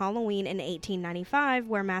Scotland at Halloween in 1895,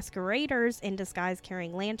 where masqueraders in disguise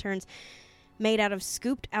carrying lanterns made out of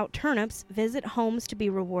scooped out turnips visit homes to be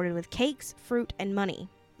rewarded with cakes, fruit, and money.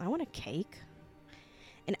 I want a cake.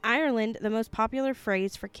 In Ireland, the most popular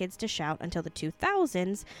phrase for kids to shout until the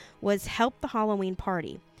 2000s was "help the Halloween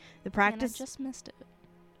party." The practice... And I just missed it.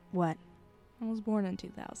 What? I was born in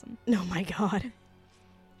 2000. Oh my God.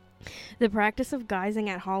 The practice of guising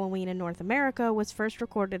at Halloween in North America was first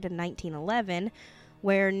recorded in 1911,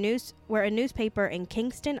 where a newspaper in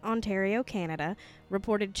Kingston, Ontario, Canada,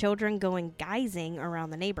 reported children going guising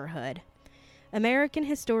around the neighborhood. American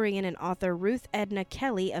historian and author Ruth Edna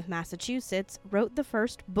Kelly of Massachusetts wrote the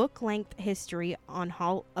first book-length history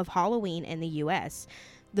of Halloween in the U.S.,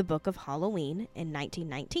 The Book of Halloween, in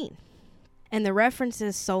 1919. And the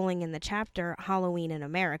references souling in the chapter Halloween in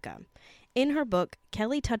America. In her book,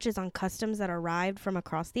 Kelly touches on customs that arrived from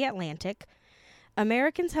across the Atlantic.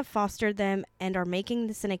 Americans have fostered them and are making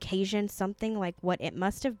this an occasion something like what it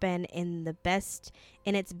must have been in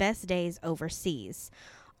its best days overseas.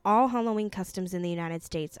 All Halloween customs in the United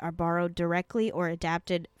States are borrowed directly or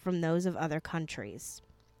adapted from those of other countries.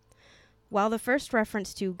 While the first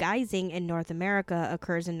reference to guising in North America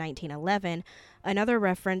occurs in 1911, another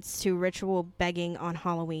reference to ritual begging on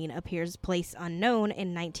Halloween appears place unknown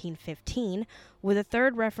in 1915, with a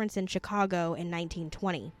third reference in Chicago in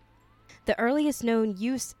 1920. The earliest known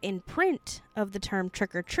use in print of the term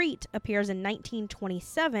trick-or-treat appears in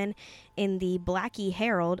 1927 in the Blackie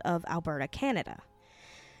Herald of Alberta, Canada.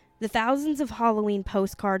 The thousands of Halloween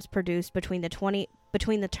postcards produced between the turn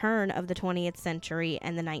of the 20th century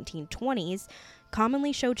and the 1920s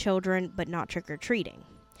commonly show children, but not trick-or-treating.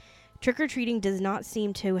 Trick-or-treating does not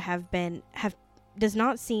seem to have become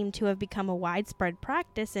a widespread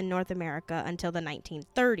practice in North America until the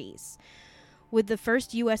 1930s, with the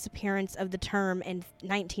first U.S. appearance of the term in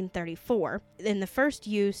 1934, and the first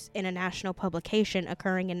use in a national publication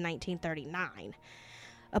occurring in 1939.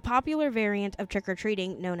 A popular variant of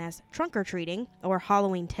trick-or-treating, known as trunk-or-treating, or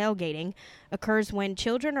Halloween tailgating, occurs when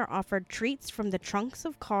children are offered treats from the trunks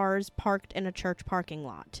of cars parked in a church parking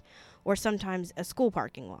lot, or sometimes a school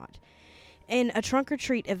parking lot. In a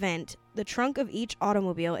trunk-or-treat event, the trunk of each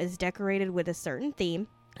automobile is decorated with a certain theme,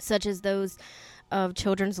 such as those of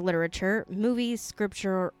children's literature, movies,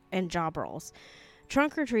 scripture, and job roles.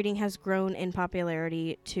 Trunk-or-treating has grown in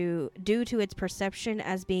popularity due to its perception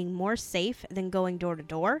as being more safe than going door to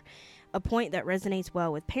door, a point that resonates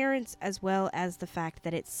well with parents, as well as the fact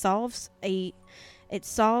that it solves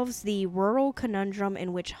the rural conundrum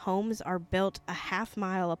in which homes are built a half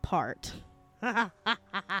mile apart.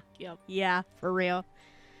 Yep. Yeah, for real.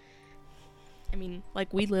 I mean,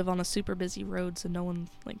 like, we live on a super busy road, so no one,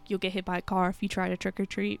 like, you'll get hit by a car if you try to trick or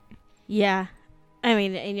treat. Yeah. I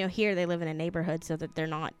mean, and, here they live in a neighborhood, so that they're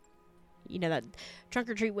not, that trunk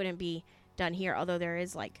or treat wouldn't be done here, although there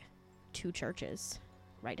is, like, 2 churches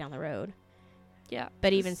right down the road. Yeah.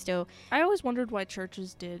 But even still, I always wondered why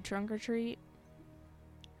churches did trunk or treat.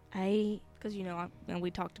 Because,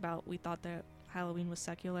 we talked about, we thought that Halloween was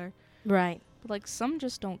secular. Right. But, like, some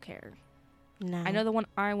just don't care. No. I know the one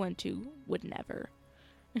I went to would never.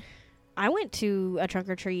 I went to a trunk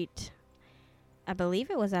or treat, I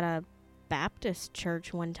believe it was at a Baptist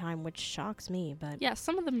church one time, which shocks me, but... Yeah,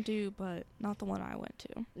 some of them do, but not the one I went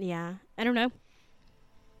to. Yeah. I don't know.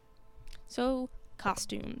 So,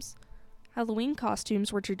 costumes. Halloween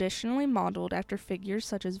costumes were traditionally modeled after figures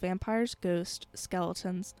such as vampires, ghosts,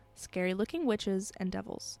 skeletons, scary-looking witches, and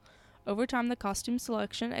devils. Over time, the costume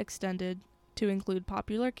selection extended to include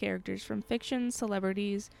popular characters from fiction,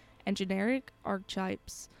 celebrities, and generic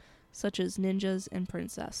archetypes such as ninjas and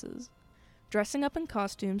princesses. Dressing up in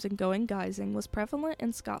costumes and going guising was prevalent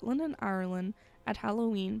in Scotland and Ireland at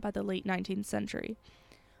Halloween by the late 19th century.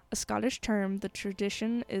 A Scottish term, the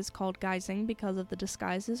tradition is called guising because of the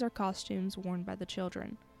disguises or costumes worn by the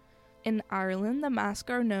children. In Ireland, the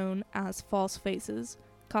masks are known as false faces.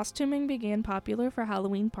 Costuming began popular for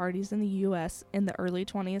Halloween parties in the U.S. in the early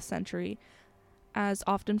 20th century, as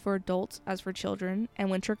often for adults as for children, and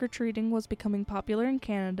when trick-or-treating was becoming popular in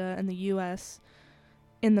Canada and the U.S.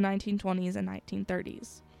 in the 1920s and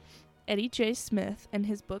 1930s. Eddie J. Smith, in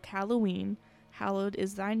his book Halloween, Hallowed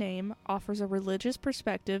is Thy Name, offers a religious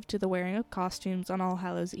perspective to the wearing of costumes on All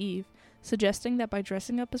Hallows' Eve, suggesting that by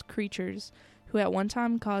dressing up as creatures who at one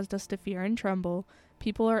time caused us to fear and tremble,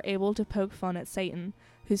 people are able to poke fun at Satan,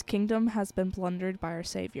 whose kingdom has been plundered by our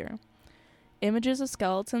Savior. Images of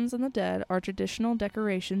skeletons and the dead are traditional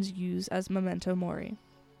decorations used as memento mori.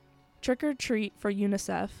 Trick or Treat for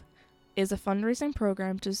UNICEF is a fundraising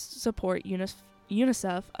program to support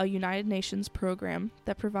UNICEF, a United Nations program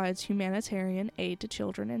that provides humanitarian aid to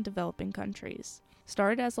children in developing countries.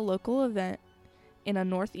 Started as a local event in a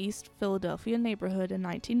northeast Philadelphia neighborhood in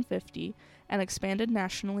 1950 and expanded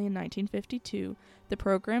nationally in 1952, the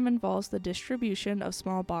program involves the distribution of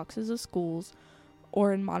small boxes of schools,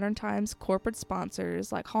 or in modern times, corporate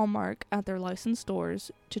sponsors like Hallmark at their licensed stores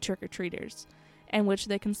to trick-or-treaters, in which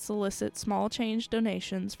they can solicit small change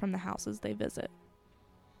donations from the houses they visit.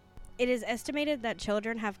 It is estimated that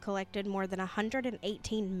children have collected more than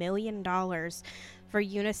 $118 million for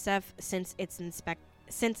UNICEF since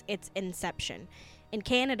its inception. In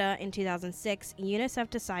Canada, in 2006, UNICEF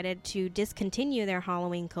decided to discontinue their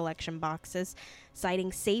Halloween collection boxes,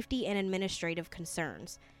 citing safety and administrative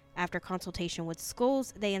concerns. After consultation with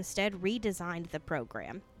schools, they instead redesigned the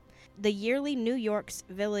program. The yearly New York's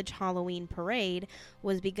Village Halloween Parade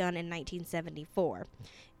was begun in 1974.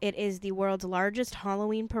 It is the world's largest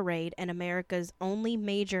Halloween parade and America's only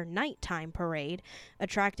major nighttime parade,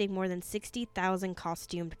 attracting more than 60,000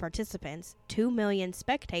 costumed participants, 2 million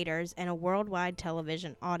spectators, and a worldwide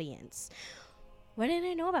television audience. Why didn't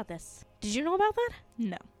I know about this? Did you know about that?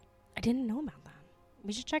 No. I didn't know about that.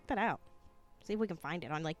 We should check that out. See if we can find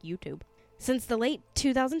it on, YouTube. Since the late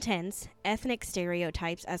 2010s, ethnic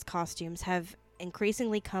stereotypes as costumes have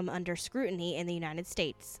increasingly come under scrutiny in the United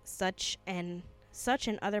States. Such and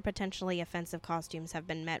other potentially offensive costumes have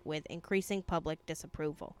been met with increasing public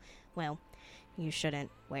disapproval. Well, you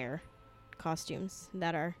shouldn't wear costumes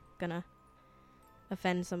that are gonna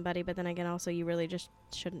offend somebody, but then again, also, you really just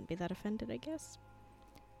shouldn't be that offended, I guess.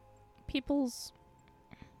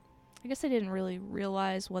 I guess they didn't really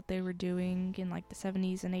realize what they were doing in, the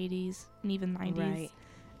 70s and 80s and even 90s. Right.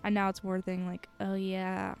 And now it's more thing oh,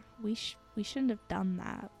 yeah, we shouldn't have done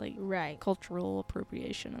that. Right. Cultural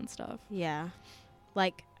appropriation and stuff. Yeah.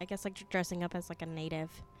 I guess, dressing up as, a native.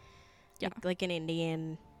 Yeah. Like an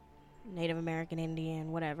Indian, Native American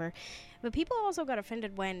Indian, whatever. But people also got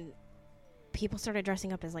offended when people started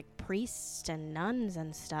dressing up as, priests and nuns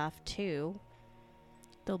and stuff, too.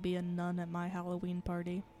 There'll be a nun at my Halloween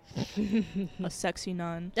party. A sexy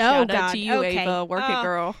nun. Oh, Shout God. out to you, Okay. Ava. Work it,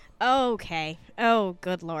 girl. Okay. Oh,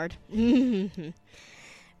 good Lord.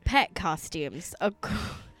 Pet costumes.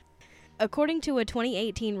 According to a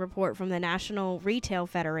 2018 report from the National Retail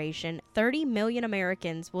Federation, 30 million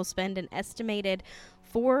Americans will spend an estimated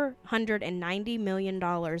 $490 million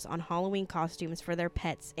on Halloween costumes for their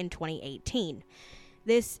pets in 2018.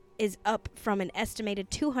 This is up from an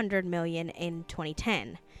estimated $200 million in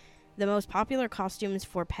 2010. The most popular costumes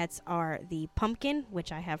for pets are the pumpkin,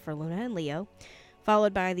 which I have for Luna and Leo,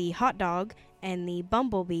 followed by the hot dog and the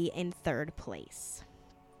bumblebee in third place.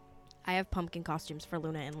 I have pumpkin costumes for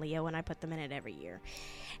Luna and Leo, and I put them in it every year.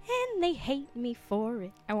 And they hate me for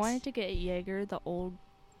it. I wanted to get Jaeger the old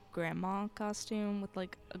grandma costume with,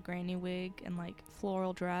 like, a granny wig and, like,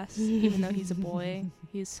 floral dress, even though he's a boy.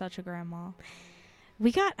 He's such a grandma.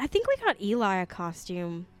 I think we got Eli a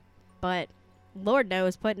costume, but Lord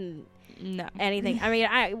knows putting anything. I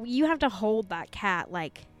mean, you have to hold that cat,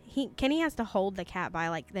 like, Kenny has to hold the cat by,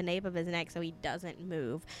 like, the nape of his neck so he doesn't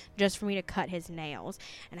move, just for me to cut his nails.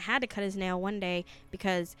 And I had to cut his nail one day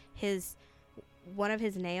because one of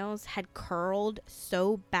his nails had curled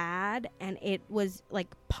so bad, and it was, like,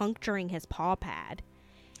 puncturing his paw pad.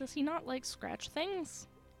 Does he not, like, scratch things?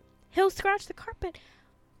 He'll scratch the carpet.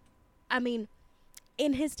 I mean,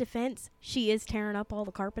 in his defense, she is tearing up all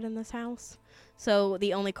the carpet in this house. So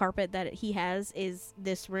the only carpet that he has is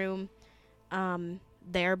this room,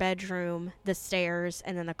 their bedroom, the stairs,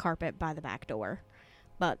 and then the carpet by the back door.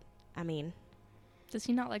 But, I mean... Does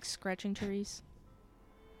he not like scratching trees?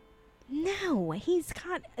 No, he's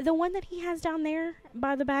got... The one that he has down there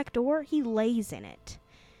by the back door, he lays in it.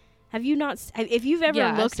 Have you not... If you've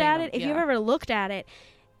ever looked at it, you've ever looked at it,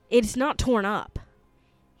 it's not torn up.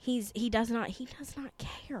 He does not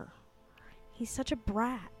care. He's such a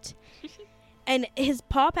brat. And his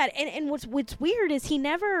paw pad... And what's weird is he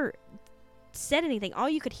never... said anything. All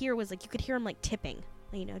you could hear was, like, you could hear him, like, tipping,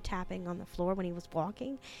 you know, tapping on the floor when he was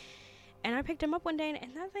walking. And I picked him up one day,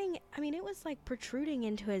 and that thing, I mean, it was, like, protruding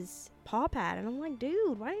into his paw pad. And I'm like,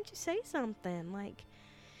 dude, why didn't you say something? Like,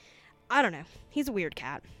 I don't know. He's a weird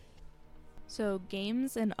cat. So,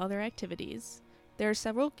 games and other activities. There are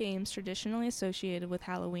several games traditionally associated with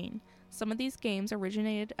Halloween. Some of these games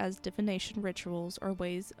originated as divination rituals or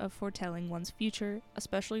ways of foretelling one's future,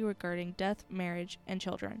 especially regarding death, marriage, and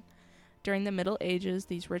children. During the Middle Ages,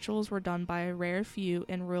 these rituals were done by a rare few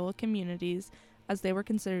in rural communities as they were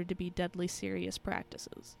considered to be deadly serious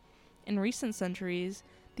practices. In recent centuries,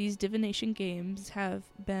 these divination games have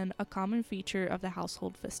been a common feature of the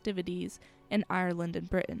household festivities in Ireland and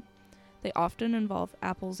Britain. They often involve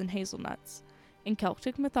apples and hazelnuts. In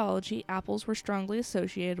Celtic mythology, apples were strongly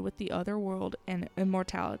associated with the other world and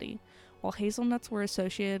immortality, while hazelnuts were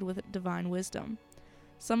associated with divine wisdom.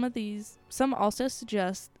 Some also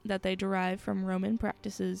suggest that they derive from Roman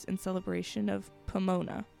practices in celebration of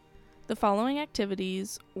Pomona. The following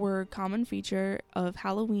activities were a common feature of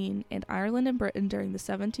Halloween in Ireland and Britain during the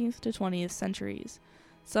 17th to 20th centuries.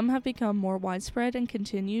 Some have become more widespread and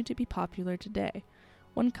continue to be popular today.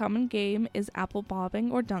 One common game is apple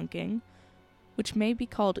bobbing or dunking, which may be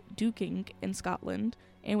called duking in Scotland,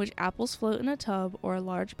 in which apples float in a tub or a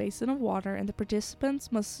large basin of water, and the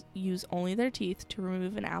participants must use only their teeth to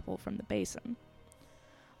remove an apple from the basin.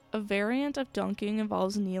 A variant of dunking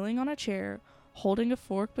involves kneeling on a chair, holding a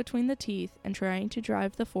fork between the teeth, and trying to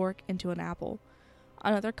drive the fork into an apple.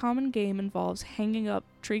 Another common game involves hanging up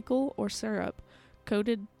treacle or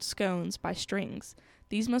syrup-coated scones by strings.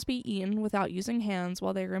 These must be eaten without using hands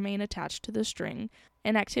while they remain attached to the string,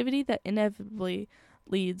 an activity that inevitably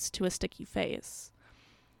leads to a sticky face.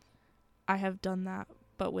 I have done that,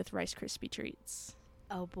 but with Rice Krispie treats.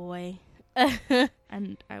 Oh, boy.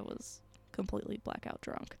 And I was completely blackout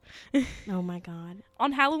drunk. Oh, my God.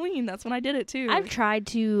 On Halloween, that's when I did it, too. I've tried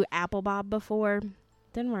to apple bob before.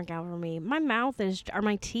 Didn't work out for me. My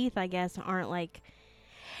my teeth, I guess, aren't like...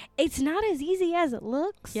 It's not as easy as it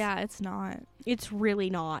looks. Yeah, it's not. It's really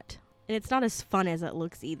not. And it's not as fun as it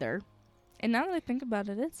looks either. And now that I think about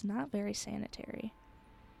it, it's not very sanitary.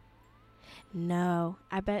 No.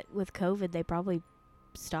 I bet with COVID, they probably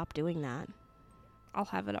stopped doing that. I'll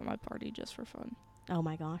have it at my party just for fun. Oh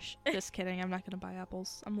my gosh. Just kidding. I'm not going to buy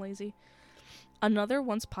apples. I'm lazy. Another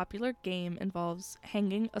once popular game involves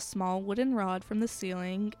hanging a small wooden rod from the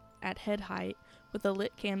ceiling at head height with a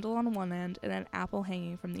lit candle on one end and an apple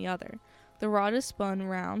hanging from the other. The rod is spun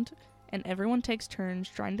round, and everyone takes turns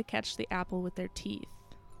trying to catch the apple with their teeth.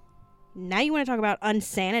 Now you want to talk about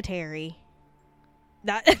unsanitary.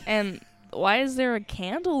 And why is there a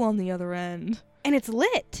candle on the other end? And it's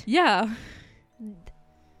lit. Yeah.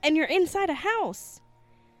 And you're inside a house.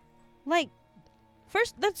 Like,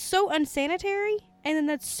 first, that's so unsanitary, and then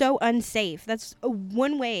that's so unsafe. That's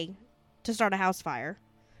one way to start a house fire.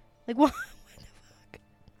 Like, what the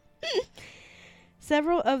fuck?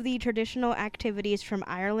 Several of the traditional activities from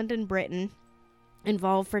Ireland and Britain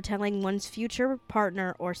involve foretelling one's future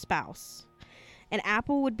partner or spouse. An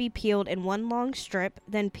apple would be peeled in one long strip,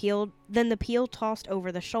 then the peel tossed over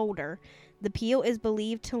the shoulder. The peel is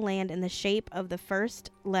believed to land in the shape of the first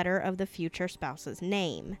letter of the future spouse's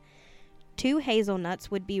name. 2 hazelnuts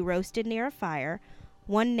would be roasted near a fire,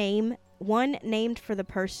 one named for the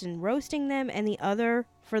person roasting them and the other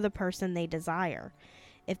for the person they desire.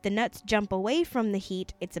 If the nuts jump away from the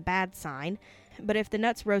heat, it's a bad sign, but if the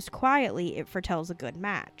nuts roast quietly, it foretells a good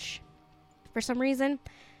match. For some reason,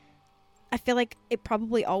 I feel like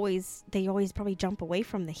they always probably jump away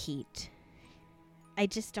from the heat. I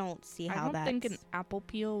just don't see how I don't think an apple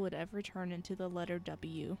peel would ever turn into the letter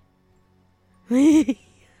W.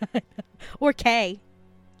 Or K.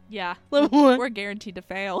 Yeah. We're guaranteed to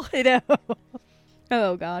fail. I know.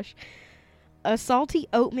 Oh, gosh. A salty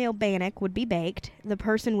oatmeal bannock would be baked. The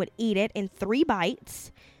person would eat it in 3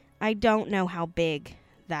 bites. I don't know how big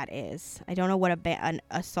that is. I don't know what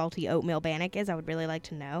a salty oatmeal bannock is. I would really like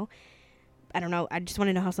to know. I don't know. I just want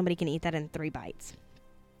to know how somebody can eat that in 3 bites.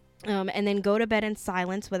 And then go to bed in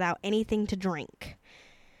silence without anything to drink.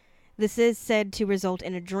 This is said to result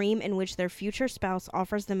in a dream in which their future spouse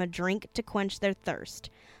offers them a drink to quench their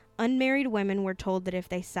thirst. Unmarried women were told that if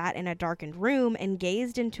they sat in a darkened room and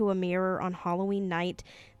gazed into a mirror on Halloween night,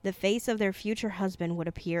 the face of their future husband would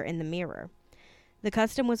appear in the mirror. The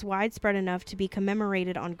custom was widespread enough to be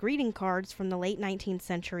commemorated on greeting cards from the late 19th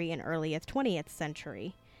century and early 20th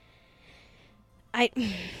century.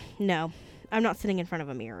 No, I'm not sitting in front of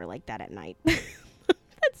a mirror like that at night.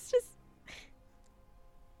 That's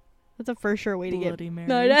a for sure way to Bloody get... Mary.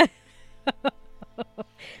 No.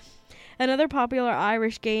 Another popular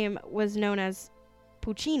Irish game was known as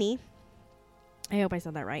Puccini. I hope I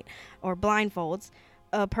said that right. Or blindfolds.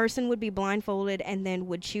 A person would be blindfolded and then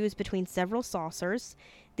would choose between several saucers.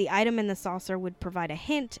 The item in the saucer would provide a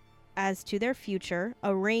hint as to their future.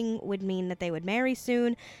 A ring would mean that they would marry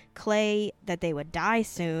soon. Clay, that they would die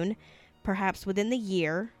soon, perhaps within the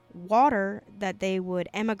year. Water, that they would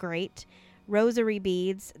emigrate. Rosary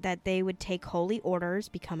beads, that they would take holy orders,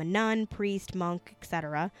 become a nun, priest, monk,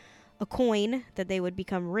 etc. A coin, that they would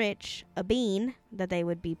become rich. A bean, that they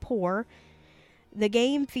would be poor. The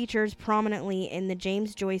game features prominently in the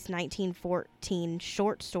James Joyce 1914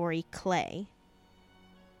 short story Clay.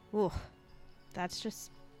 Ooh, that's just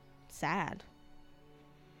sad.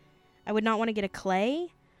 I would not want to get a clay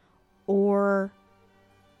or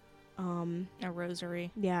a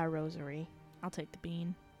rosary. Yeah, a rosary. I'll take the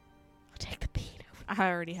bean. I'll take the bean. I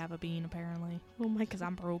already have a bean, apparently. Oh my god. Because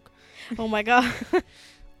I'm broke. Oh my god.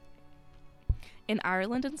 In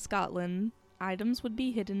Ireland and Scotland, items would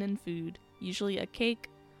be hidden in food, usually a cake,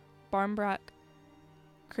 barmbrack,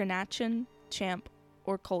 crenachin, champ,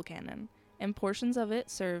 or colcannon, and portions of it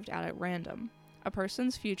served out at random. A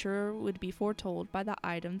person's future would be foretold by the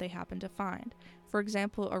item they happen to find. For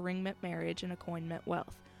example, a ring meant marriage and a coin meant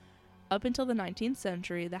wealth. Up until the 19th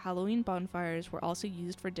century, the Halloween bonfires were also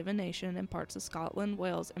used for divination in parts of Scotland,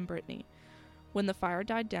 Wales, and Brittany. When the fire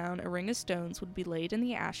died down, a ring of stones would be laid in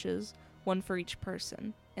the ashes, one for each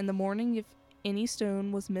person. In the morning, if any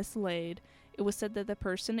stone was mislaid, it was said that the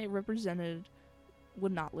person it represented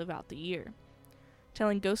would not live out the year.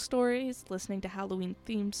 Telling ghost stories, listening to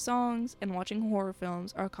Halloween-themed songs, and watching horror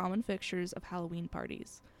films are common fixtures of Halloween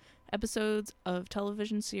parties. Episodes of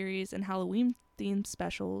television series and Halloween-themed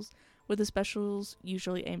specials, with the specials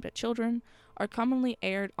usually aimed at children, are commonly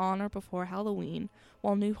aired on or before Halloween,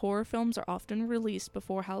 while new horror films are often released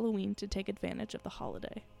before Halloween to take advantage of the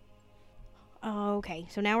holiday. Okay,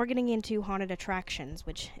 so now we're getting into haunted attractions,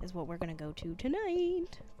 which is what we're going to go to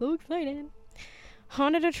tonight. So excited.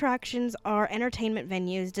 Haunted attractions are entertainment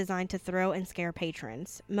venues designed to thrill and scare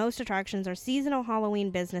patrons. Most attractions are seasonal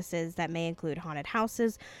Halloween businesses that may include haunted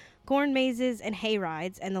houses, corn mazes, and hay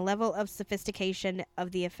rides, and the level of sophistication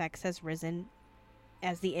of the effects has risen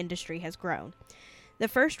as the industry has grown. The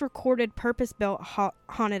first recorded purpose-built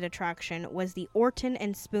haunted attraction was the Orton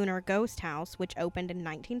and Spooner Ghost House, which opened in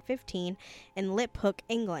 1915 in Liphook,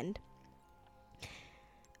 England.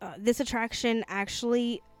 This attraction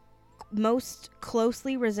actually most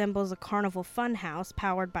closely resembles a carnival fun house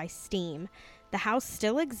powered by steam. The house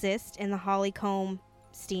still exists in the Hollycombe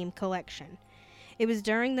Steam Collection. It was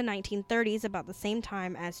during the 1930s, about the same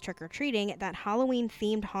time as trick-or-treating, that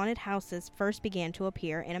Halloween-themed haunted houses first began to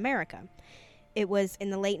appear in America. It was in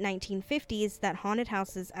the late 1950s that haunted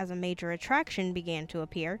houses as a major attraction began to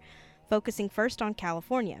appear, focusing first on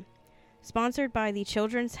California. Sponsored by the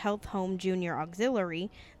Children's Health Home Junior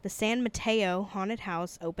Auxiliary, the San Mateo Haunted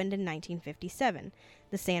House opened in 1957.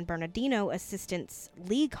 The San Bernardino Assistance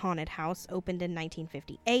League Haunted House opened in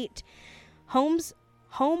 1958.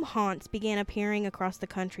 Home haunts began appearing across the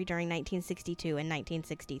country during 1962 and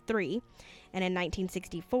 1963. And in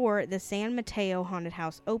 1964, the San Mateo Haunted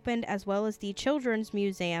House opened, as well as the Children's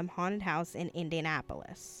Museum Haunted House in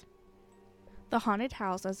Indianapolis. The Haunted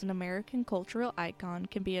House as an American cultural icon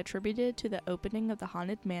can be attributed to the opening of the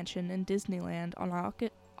Haunted Mansion in Disneyland on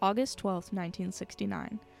August 12,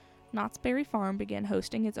 1969. Knott's Berry Farm began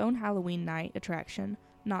hosting its own Halloween night attraction,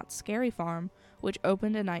 Knott's Scary Farm, which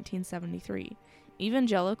opened in 1973.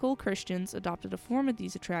 Evangelical Christians adopted a form of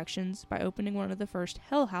these attractions by opening one of the first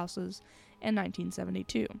Hell Houses in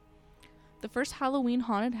 1972. The first Halloween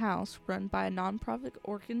haunted house, run by a nonprofit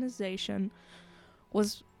organization,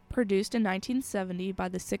 was produced in 1970 by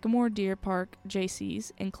the Sycamore Deer Park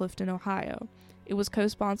Jaycees in Clifton, Ohio. It was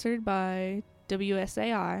co-sponsored by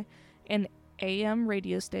WSAI, an AM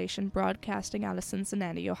radio station broadcasting out of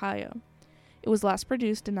Cincinnati, Ohio. It was last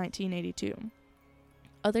produced in 1982.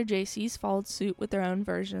 Other Jaycees followed suit with their own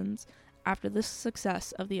versions after the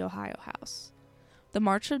success of the Ohio House. The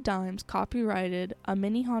March of Dimes copyrighted a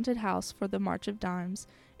mini haunted house for the March of Dimes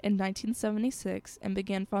in 1976 and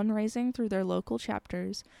began fundraising through their local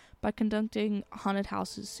chapters by conducting haunted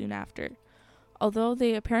houses soon after. Although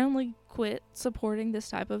they apparently quit supporting this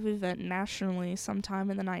type of event nationally sometime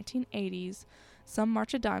in the 1980s, some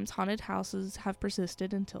March of Dimes haunted houses have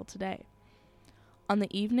persisted until today. On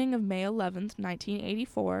the evening of May 11,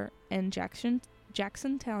 1984, in Jackson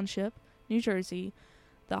Township, New Jersey,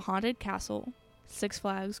 the haunted castle, Six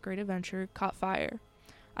Flags Great Adventure, caught fire.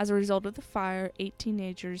 As a result of the fire, 8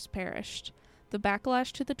 teenagers perished. The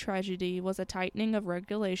backlash to the tragedy was a tightening of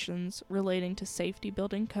regulations relating to safety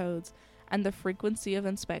building codes and the frequency of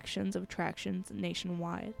inspections of attractions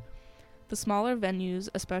nationwide. The smaller venues,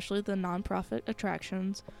 especially the nonprofit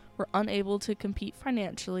attractions, were unable to compete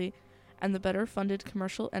financially, and the better-funded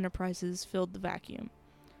commercial enterprises filled the vacuum.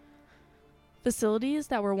 Facilities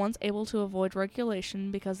that were once able to avoid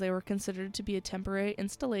regulation because they were considered to be temporary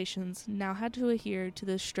installations now had to adhere to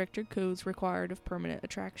the stricter codes required of permanent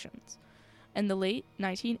attractions. In the late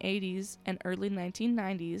 1980s and early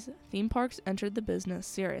 1990s, theme parks entered the business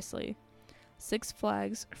seriously. Six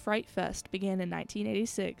Flags Fright Fest began in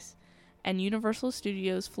 1986, and Universal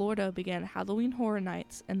Studios Florida began Halloween Horror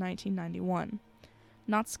Nights in 1991.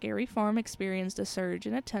 Knott's Scary Farm experienced a surge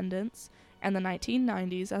in attendance in the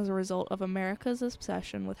 1990s as a result of America's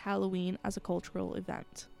obsession with Halloween as a cultural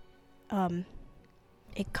event.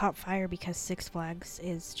 It caught fire because Six Flags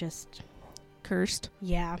is just cursed.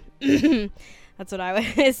 Yeah. That's what I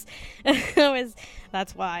was.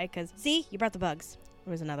 That's why, because, see, you brought the bugs.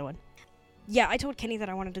 There was another one. Yeah, I told Kenny that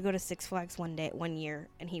I wanted to go to Six Flags one year,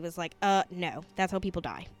 and he was like, no, that's how people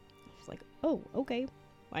die. I was like, oh, okay.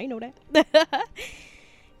 I know that.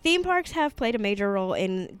 Theme parks have played a major role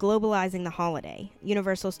in globalizing the holiday.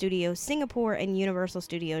 Universal Studios Singapore and Universal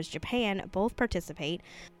Studios Japan both participate,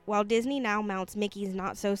 while Disney now mounts Mickey's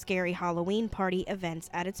Not-So-Scary Halloween party events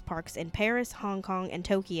at its parks in Paris, Hong Kong, and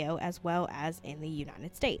Tokyo, as well as in the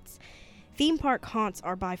United States. Theme park haunts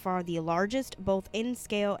are by far the largest, both in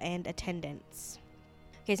scale and attendance.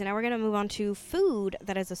 Okay, so now we're going to move on to food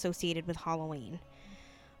that is associated with Halloween.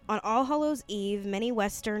 On All Hallows Eve, many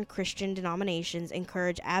Western Christian denominations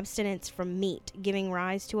encourage abstinence from meat, giving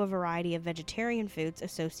rise to a variety of vegetarian foods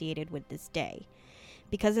associated with this day.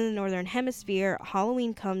 Because in the Northern Hemisphere,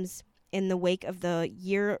 Halloween comes in the wake of the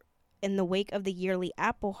yearly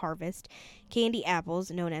apple harvest, candy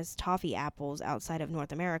apples, known as toffee apples outside of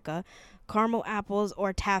North America, caramel apples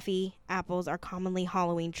or taffy apples are commonly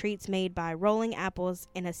Halloween treats made by rolling apples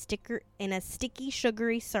in a sticky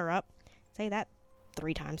sugary syrup. Say that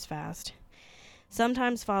 3 times fast.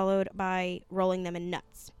 Sometimes followed by rolling them in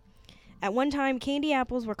nuts. At one time, candy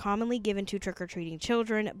apples were commonly given to trick-or-treating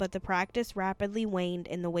children, but the practice rapidly waned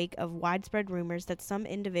in the wake of widespread rumors that some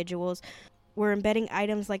individuals were embedding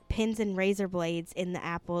items like pins and razor blades in the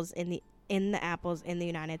apples in the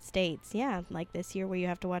United States. Yeah, like this year where you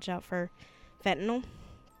have to watch out for fentanyl.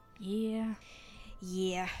 Yeah.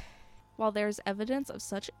 While there's evidence of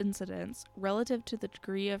such incidents, relative to the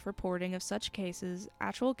degree of reporting of such cases,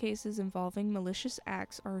 actual cases involving malicious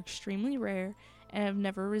acts are extremely rare and have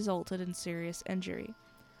never resulted in serious injury.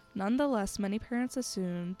 Nonetheless, many parents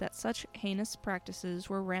assumed that such heinous practices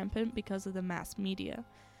were rampant because of the mass media.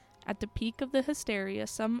 At the peak of the hysteria,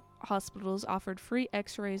 some hospitals offered free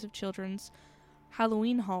x-rays of children's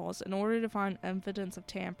Halloween halls in order to find evidence of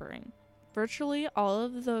tampering. Virtually all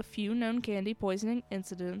of the few known candy poisoning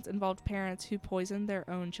incidents involved parents who poisoned their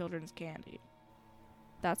own children's candy.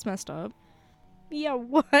 That's messed up. Yeah,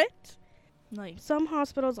 what? Like, some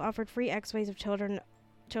hospitals offered free x-rays of children's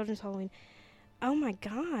Halloween. Oh my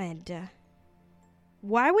god.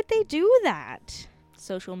 Why would they do that?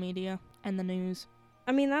 Social media and the news.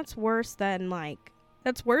 I mean, that's worse than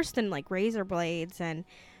razor blades and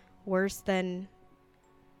worse than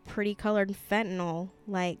pretty colored fentanyl.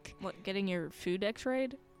 Like, what, getting your food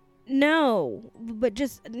x-rayed? No, but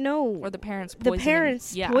just no. Or the parents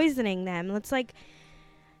poisoning. Poisoning them. It's like,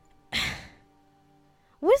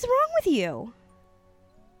 what is wrong with you?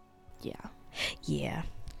 Yeah.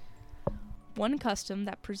 One custom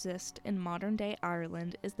that persists in modern-day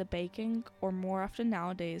Ireland is the baking, or more often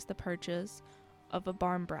nowadays, the purchase of a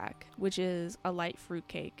barmbrack, which is a light fruit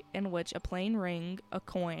cake in which a plain ring, a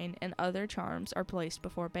coin, and other charms are placed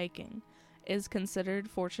before baking. It is considered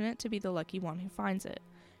fortunate to be the lucky one who finds it.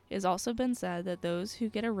 It has also been said that those who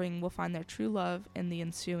get a ring will find their true love in the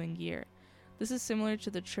ensuing year. This is similar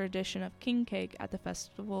to the tradition of king cake at the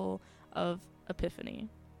festival of Epiphany.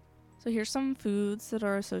 So here's some foods that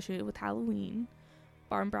are associated with Halloween.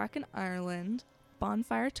 Barmbrack in Ireland,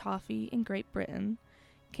 bonfire toffee in Great Britain,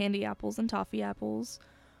 candy apples and toffee apples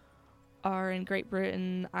are in Great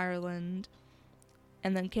Britain, Ireland,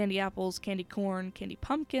 and then candy apples, candy corn, candy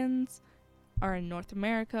pumpkins are in North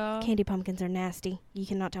America. Candy pumpkins are nasty. You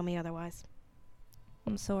cannot tell me otherwise.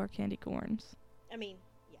 And so are candy corns. I mean,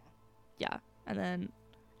 yeah. Yeah. And then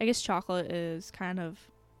I guess chocolate is kind of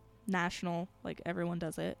national, like everyone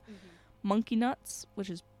does it. Mm-hmm. Monkey nuts,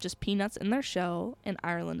 which is just peanuts in their shell in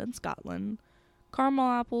Ireland and Scotland.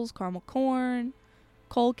 Caramel apples, caramel corn,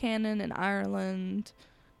 coal cannon in Ireland,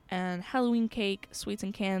 and Halloween cake, sweets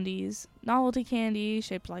and candies, novelty candy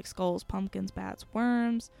shaped like skulls, pumpkins, bats,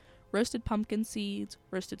 worms, roasted pumpkin seeds,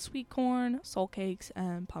 roasted sweet corn, soul cakes,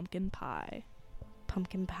 and pumpkin pie.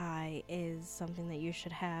 Pumpkin pie is something that you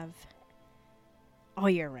should have all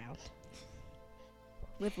year round.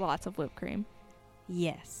 With lots of whipped cream.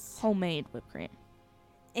 Yes. Homemade whipped cream.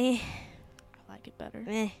 I like it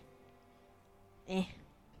better.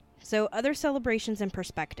 So other celebrations and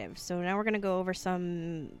perspectives. So now we're going to go over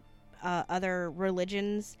some other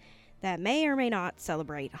religions that may or may not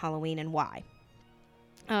celebrate Halloween and why.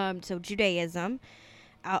 So Judaism.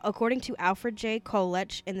 According to Alfred J.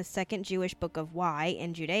 Kolech in the Second Jewish Book of Why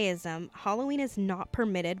in Judaism, Halloween is not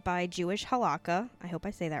permitted by Jewish halakha, I hope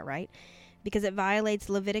I say that right, because it violates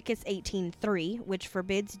Leviticus 18:3, which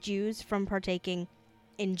forbids Jews from partaking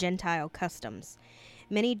in Gentile customs.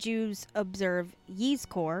 Many Jews observe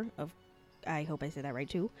Yizkor, I hope I say that right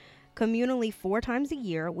too, communally 4 times a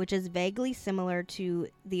year, which is vaguely similar to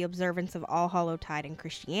the observance of All Hallowtide in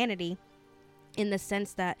Christianity, in the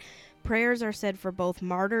sense that prayers are said for both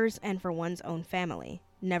martyrs and for one's own family.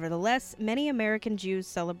 Nevertheless, many American Jews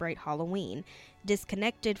celebrate Halloween,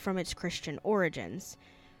 disconnected from its Christian origins.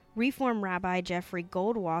 Reform Rabbi Jeffrey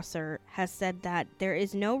Goldwasser has said that there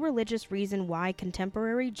is no religious reason why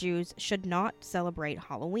contemporary Jews should not celebrate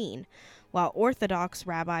Halloween, while Orthodox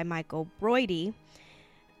Rabbi Michael Broidy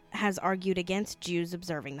has argued against Jews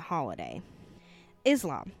observing the holiday.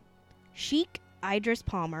 Islam. Sheikh Idris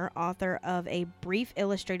Palmer, author of A Brief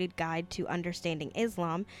Illustrated Guide to Understanding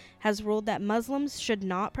Islam, has ruled that Muslims should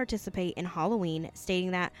not participate in Halloween, stating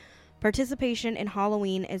that participation in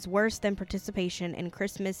Halloween is worse than participation in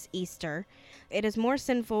Christmas, Easter. It is more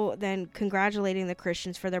sinful than congratulating the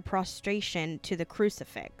Christians for their prostration to the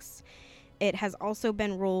crucifix. It has also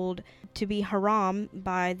been ruled to be haram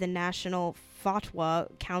by the National Fatwa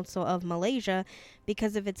Council of Malaysia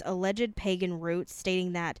because of its alleged pagan roots,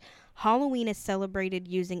 stating that Halloween is celebrated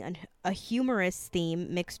using a humorous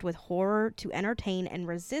theme mixed with horror to entertain and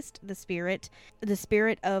resist the spirit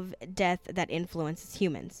of death that influences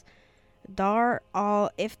humans. Dar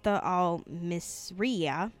al-Ifta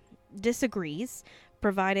al-Misriya disagrees,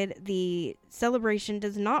 provided the celebration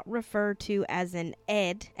does not refer to as an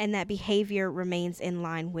Eid and that behavior remains in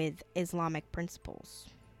line with Islamic principles.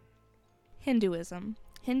 Hinduism.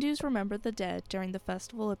 Hindus remember the dead during the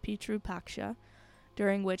festival of Pitru Paksha,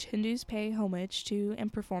 during which Hindus pay homage to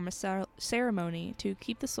and perform a ceremony to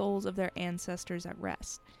keep the souls of their ancestors at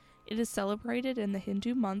rest. It is celebrated in the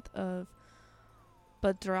Hindu month of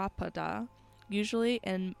Bhadrapada, usually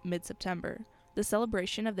in mid-September. The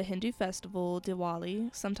celebration of the Hindu festival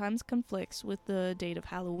Diwali sometimes conflicts with the date of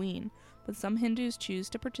Halloween, but some Hindus choose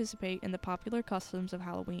to participate in the popular customs of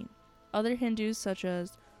Halloween. Other Hindus, such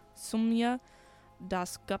as Soumya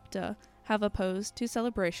Dasgupta, have opposed to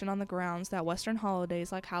celebration on the grounds that Western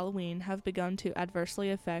holidays like Halloween have begun to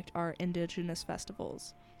adversely affect our indigenous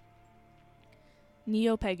festivals.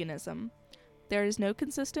 Neo-paganism. There is no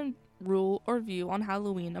consistent rule or view on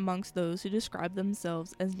Halloween amongst those who describe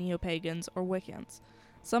themselves as neo-pagans or Wiccans.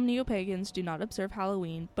 Some neo-pagans do not observe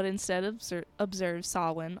Halloween, but instead observe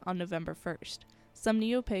Samhain on November 1st. Some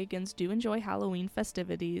neo-pagans do enjoy Halloween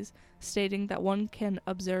festivities, stating that one can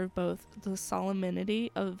observe both the solemnity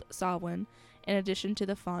of Samhain in addition to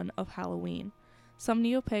the fun of Halloween. Some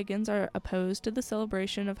neo-pagans are opposed to the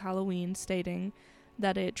celebration of Halloween, stating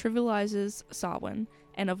that it trivializes Samhain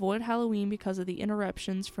and avoid Halloween because of the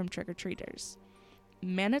interruptions from trick-or-treaters.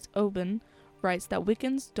 Manit Oben writes that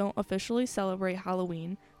Wiccans don't officially celebrate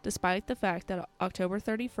Halloween, despite the fact that October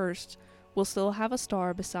 31st will still have a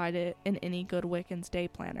star beside it in any good Wiccan's day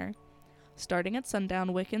planner. Starting at sundown,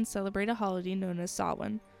 Wiccans celebrate a holiday known as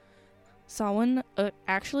Samhain. Samhain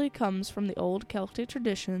actually comes from the old Celtic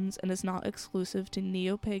traditions and is not exclusive to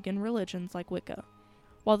neo-pagan religions like Wicca.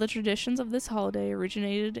 While the traditions of this holiday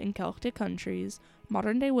originated in Celtic countries,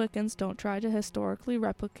 modern-day Wiccans don't try to historically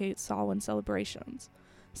replicate Samhain celebrations.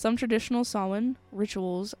 Some traditional Samhain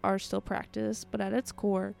rituals are still practiced, but at its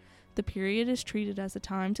core, the period is treated as a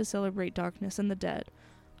time to celebrate darkness and the dead,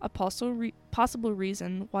 a possible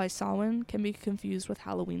reason why Samhain can be confused with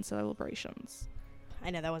Halloween celebrations.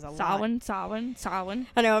 I know that was a lot. Samhain.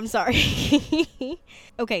 I know, I'm sorry.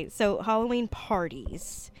 Okay, so Halloween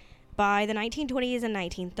parties. By the 1920s and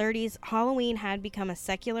 1930s, Halloween had become a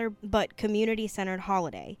secular but community-centered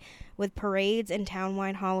holiday, with parades and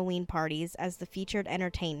town-wide Halloween parties as the featured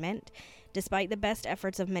entertainment. Despite the best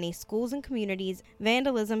efforts of many schools and communities,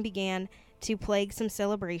 vandalism began to plague some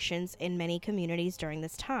celebrations in many communities during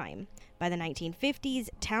this time. By the 1950s,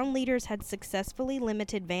 town leaders had successfully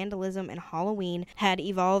limited vandalism, and Halloween had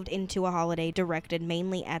evolved into a holiday directed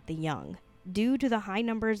mainly at the young. Due to the high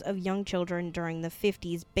numbers of young children during the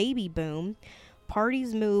 50s baby boom,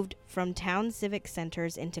 parties moved from town civic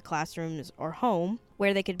centers into classrooms or home,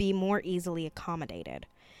 where they could be more easily accommodated.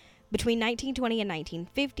 Between 1920 and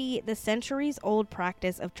 1950, the centuries-old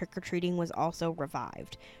practice of trick-or-treating was also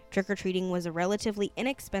revived. Trick-or-treating was a relatively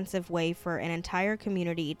inexpensive way for an entire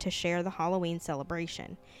community to share the Halloween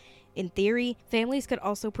celebration. In theory, families could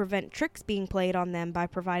also prevent tricks being played on them by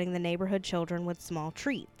providing the neighborhood children with small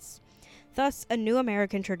treats. Thus, a new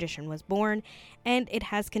American tradition was born, and it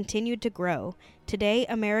has continued to grow. Today,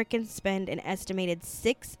 Americans spend an estimated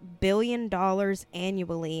 $6 billion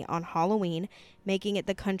annually on Halloween, making it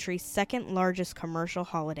the country's second largest commercial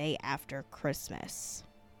holiday after Christmas.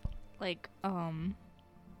 Like, on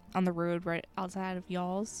the road right outside of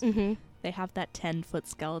y'all's, they have that 10-foot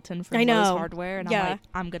skeleton from Lowe's Hardware, and I'm like,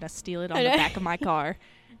 I'm going to steal it on the back of my car.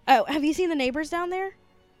 Oh, have you seen the neighbors down there?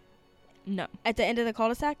 No. At the end of the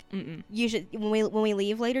cul-de-sac? Mm-mm. You should, when we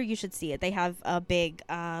leave later, you should see it. They have a big,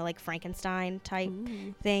 like Frankenstein type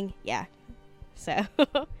thing. Yeah. So.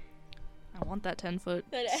 I want that 10-foot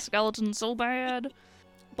skeleton so bad.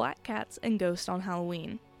 Black cats and ghosts on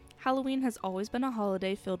Halloween. Halloween has always been a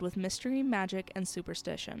holiday filled with mystery, magic, and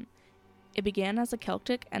superstition. It began as a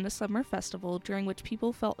Celtic and a summer festival during which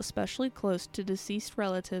people felt especially close to deceased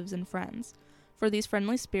relatives and friends. For these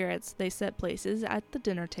friendly spirits, they set places at the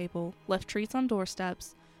dinner table, left treats on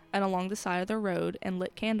doorsteps and along the side of the road, and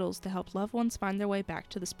lit candles to help loved ones find their way back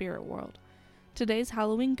to the spirit world. Today's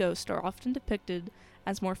Halloween ghosts are often depicted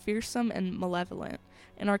as more fearsome and malevolent,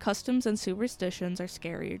 and our customs and superstitions are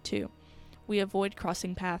scarier too. We avoid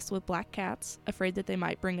crossing paths with black cats, afraid that they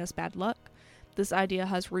might bring us bad luck. This idea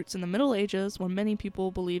has roots in the Middle Ages, when many people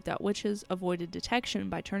believed that witches avoided detection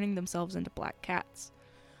by turning themselves into black cats.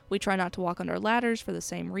 We try not to walk under ladders for the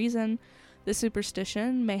same reason. This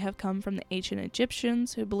superstition may have come from the ancient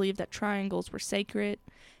Egyptians, who believed that triangles were sacred.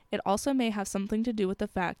 It also may have something to do with the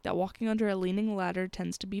fact that walking under a leaning ladder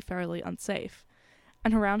tends to be fairly unsafe.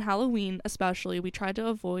 And around Halloween especially, we try to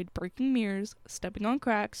avoid breaking mirrors, stepping on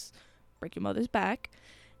cracks, break your mother's back,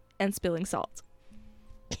 and spilling salt.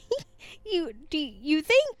 You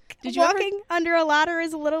think walking under a ladder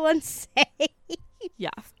is a little unsafe? Yeah.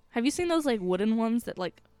 Have you seen those like wooden ones that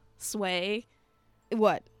like sway?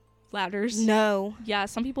 What? Ladders? No. Yeah,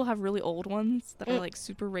 some people have really old ones that are like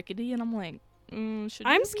super rickety, and I'm like, I'm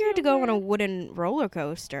scared to go on a wooden roller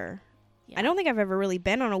coaster. Yeah. I don't think I've ever really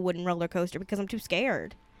been on a wooden roller coaster because I'm too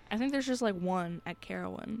scared. I think there's just like one at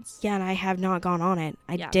Carowinds. Yeah, and I have not gone on it.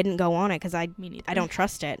 I didn't go on it because I don't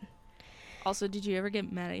trust it. Also, did you ever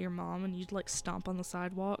get mad at your mom and you'd like stomp on the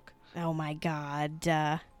sidewalk? Oh my God.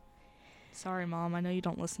 Sorry, Mom. I know you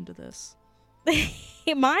don't listen to this.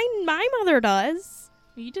 My mother does.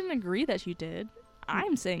 You didn't agree that you did.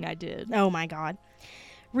 I'm saying I did. Oh my God.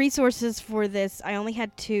 Resources for this, I only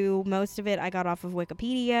had 2. Most of it I got off of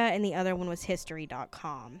Wikipedia, and the other one was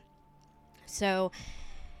history.com. So,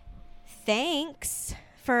 thanks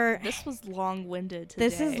This was long-winded today.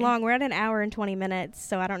 This is long. We're at an hour and 20 minutes,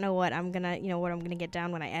 so I don't know what I'm gonna get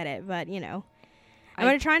down when I edit, but I'm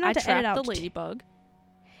gonna try not to edit out. I trapped the ladybug.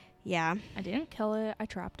 Yeah. I didn't kill it. I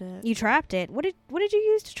trapped it. You trapped it. What did you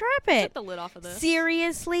use to trap it? Took the lid off of this.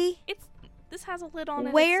 Seriously? This has a lid on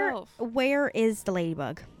it itself. Where is the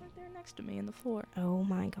ladybug? Right there next to me in the floor. Oh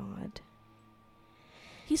my god.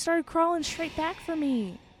 He started crawling straight back for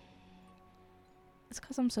me. It's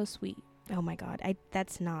because I'm so sweet. Oh my god.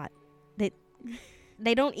 That's not.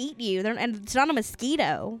 They don't eat you. And it's not a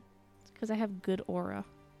mosquito. It's because I have good aura.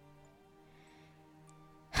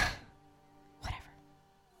 Whatever.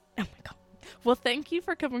 Oh my god. Well, thank you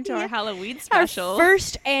for coming to our Halloween special. Our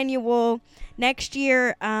first annual. Next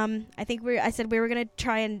year, I said we were going to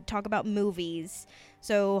try and talk about movies.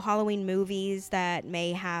 So Halloween movies that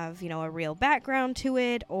may have, a real background to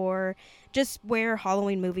it, or just where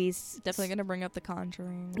Halloween movies... Definitely going to bring up The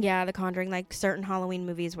Conjuring. Yeah, The Conjuring, like certain Halloween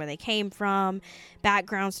movies, where they came from,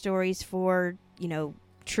 background stories for,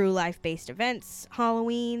 true life-based events,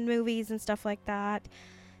 Halloween movies and stuff like that.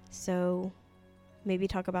 So maybe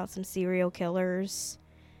talk about some serial killers,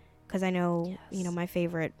 because I know, my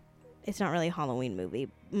favorite... It's not really a Halloween movie.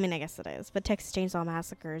 I mean, I guess it is. But Texas Chainsaw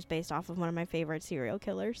Massacre is based off of one of my favorite serial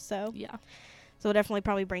killers. So yeah. So we'll definitely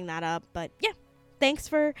probably bring that up. But yeah, thanks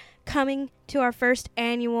for coming to our first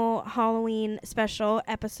annual Halloween special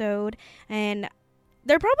episode. And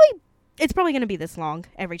it's probably going to be this long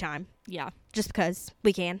every time. Yeah. Just because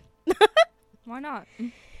we can. Why not?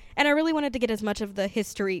 And I really wanted to get as much of the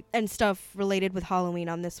history and stuff related with Halloween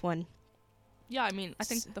on this one. Yeah, I mean, I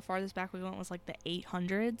think the farthest back we went was like the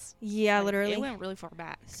 800s. Yeah, literally. It went really far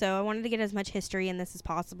back. So I wanted to get as much history in this as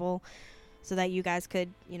possible so that you guys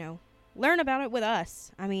could, learn about it with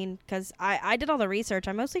us. I mean, because I did all the research.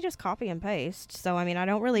 I mostly just copy and paste. So, I mean, I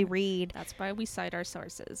don't really read. That's why we cite our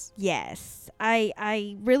sources. Yes. I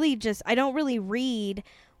don't really read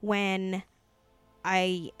when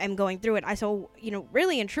I am going through it.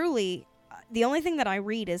 Really and truly, the only thing that I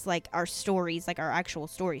read is like our stories, like our actual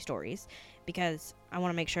stories. Because I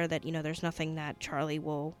want to make sure that, there's nothing that Charlie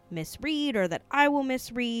will misread or that I will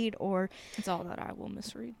misread, or... It's all that I will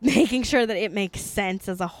misread. Making sure that it makes sense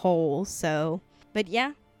as a whole, so... But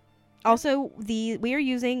yeah. Also, we are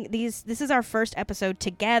using these... This is our first episode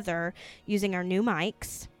together using our new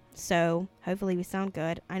mics, so hopefully we sound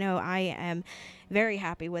good. I know I am very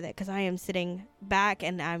happy with it because I am sitting back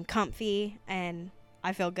and I'm comfy and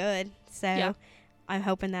I feel good, so... Yeah. I'm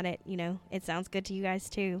hoping that it sounds good to you guys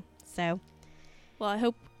too, so... Well, I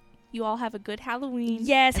hope you all have a good Halloween.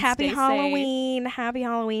 Yes, happy Halloween. Safe. Happy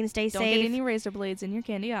Halloween. Stay safe. Don't get any razor blades in your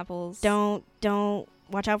candy apples. Don't.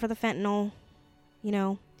 Watch out for the fentanyl.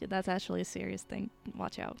 Dude, that's actually a serious thing.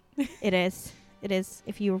 Watch out. It is.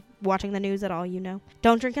 If you're watching the news at all,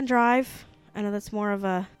 Don't drink and drive. I know that's more of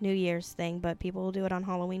a New Year's thing, but people will do it on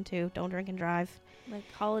Halloween too. Don't drink and drive. Like,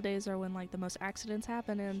 holidays are when, the most accidents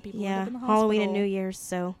happen and people end up in the hospital. Halloween and New Year's,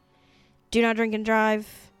 so do not drink and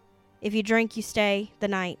drive. If you drink, you stay the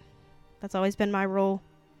night. That's always been my rule.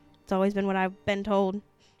 It's always been what I've been told.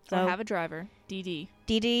 So have a driver.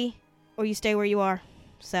 DD. Or you stay where you are.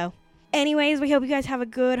 So, anyways, we hope you guys have a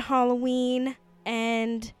good Halloween.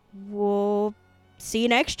 And we'll see you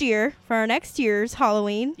next year for our next year's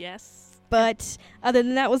Halloween. Yes. But other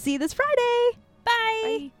than that, we'll see you this Friday. Bye.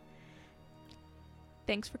 Bye.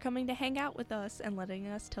 Thanks for coming to hang out with us and letting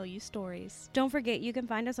us tell you stories. Don't forget, you can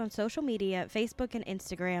find us on social media, Facebook and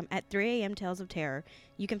Instagram at 3am Tales of Terror.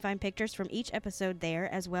 You can find pictures from each episode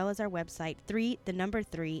there, as well as our website,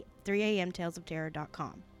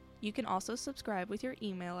 3amtalesofterror.com. You can also subscribe with your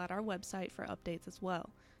email at our website for updates as well.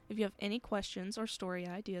 If you have any questions or story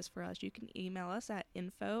ideas for us, you can email us at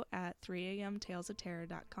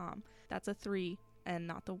info@3amtalesofterror.com. That's a 3 and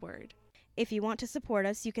not the word. If you want to support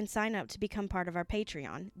us, you can sign up to become part of our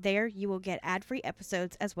Patreon. There, you will get ad-free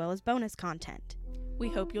episodes as well as bonus content. We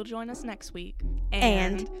hope you'll join us next week.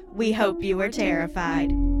 And we hope you were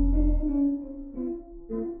terrified.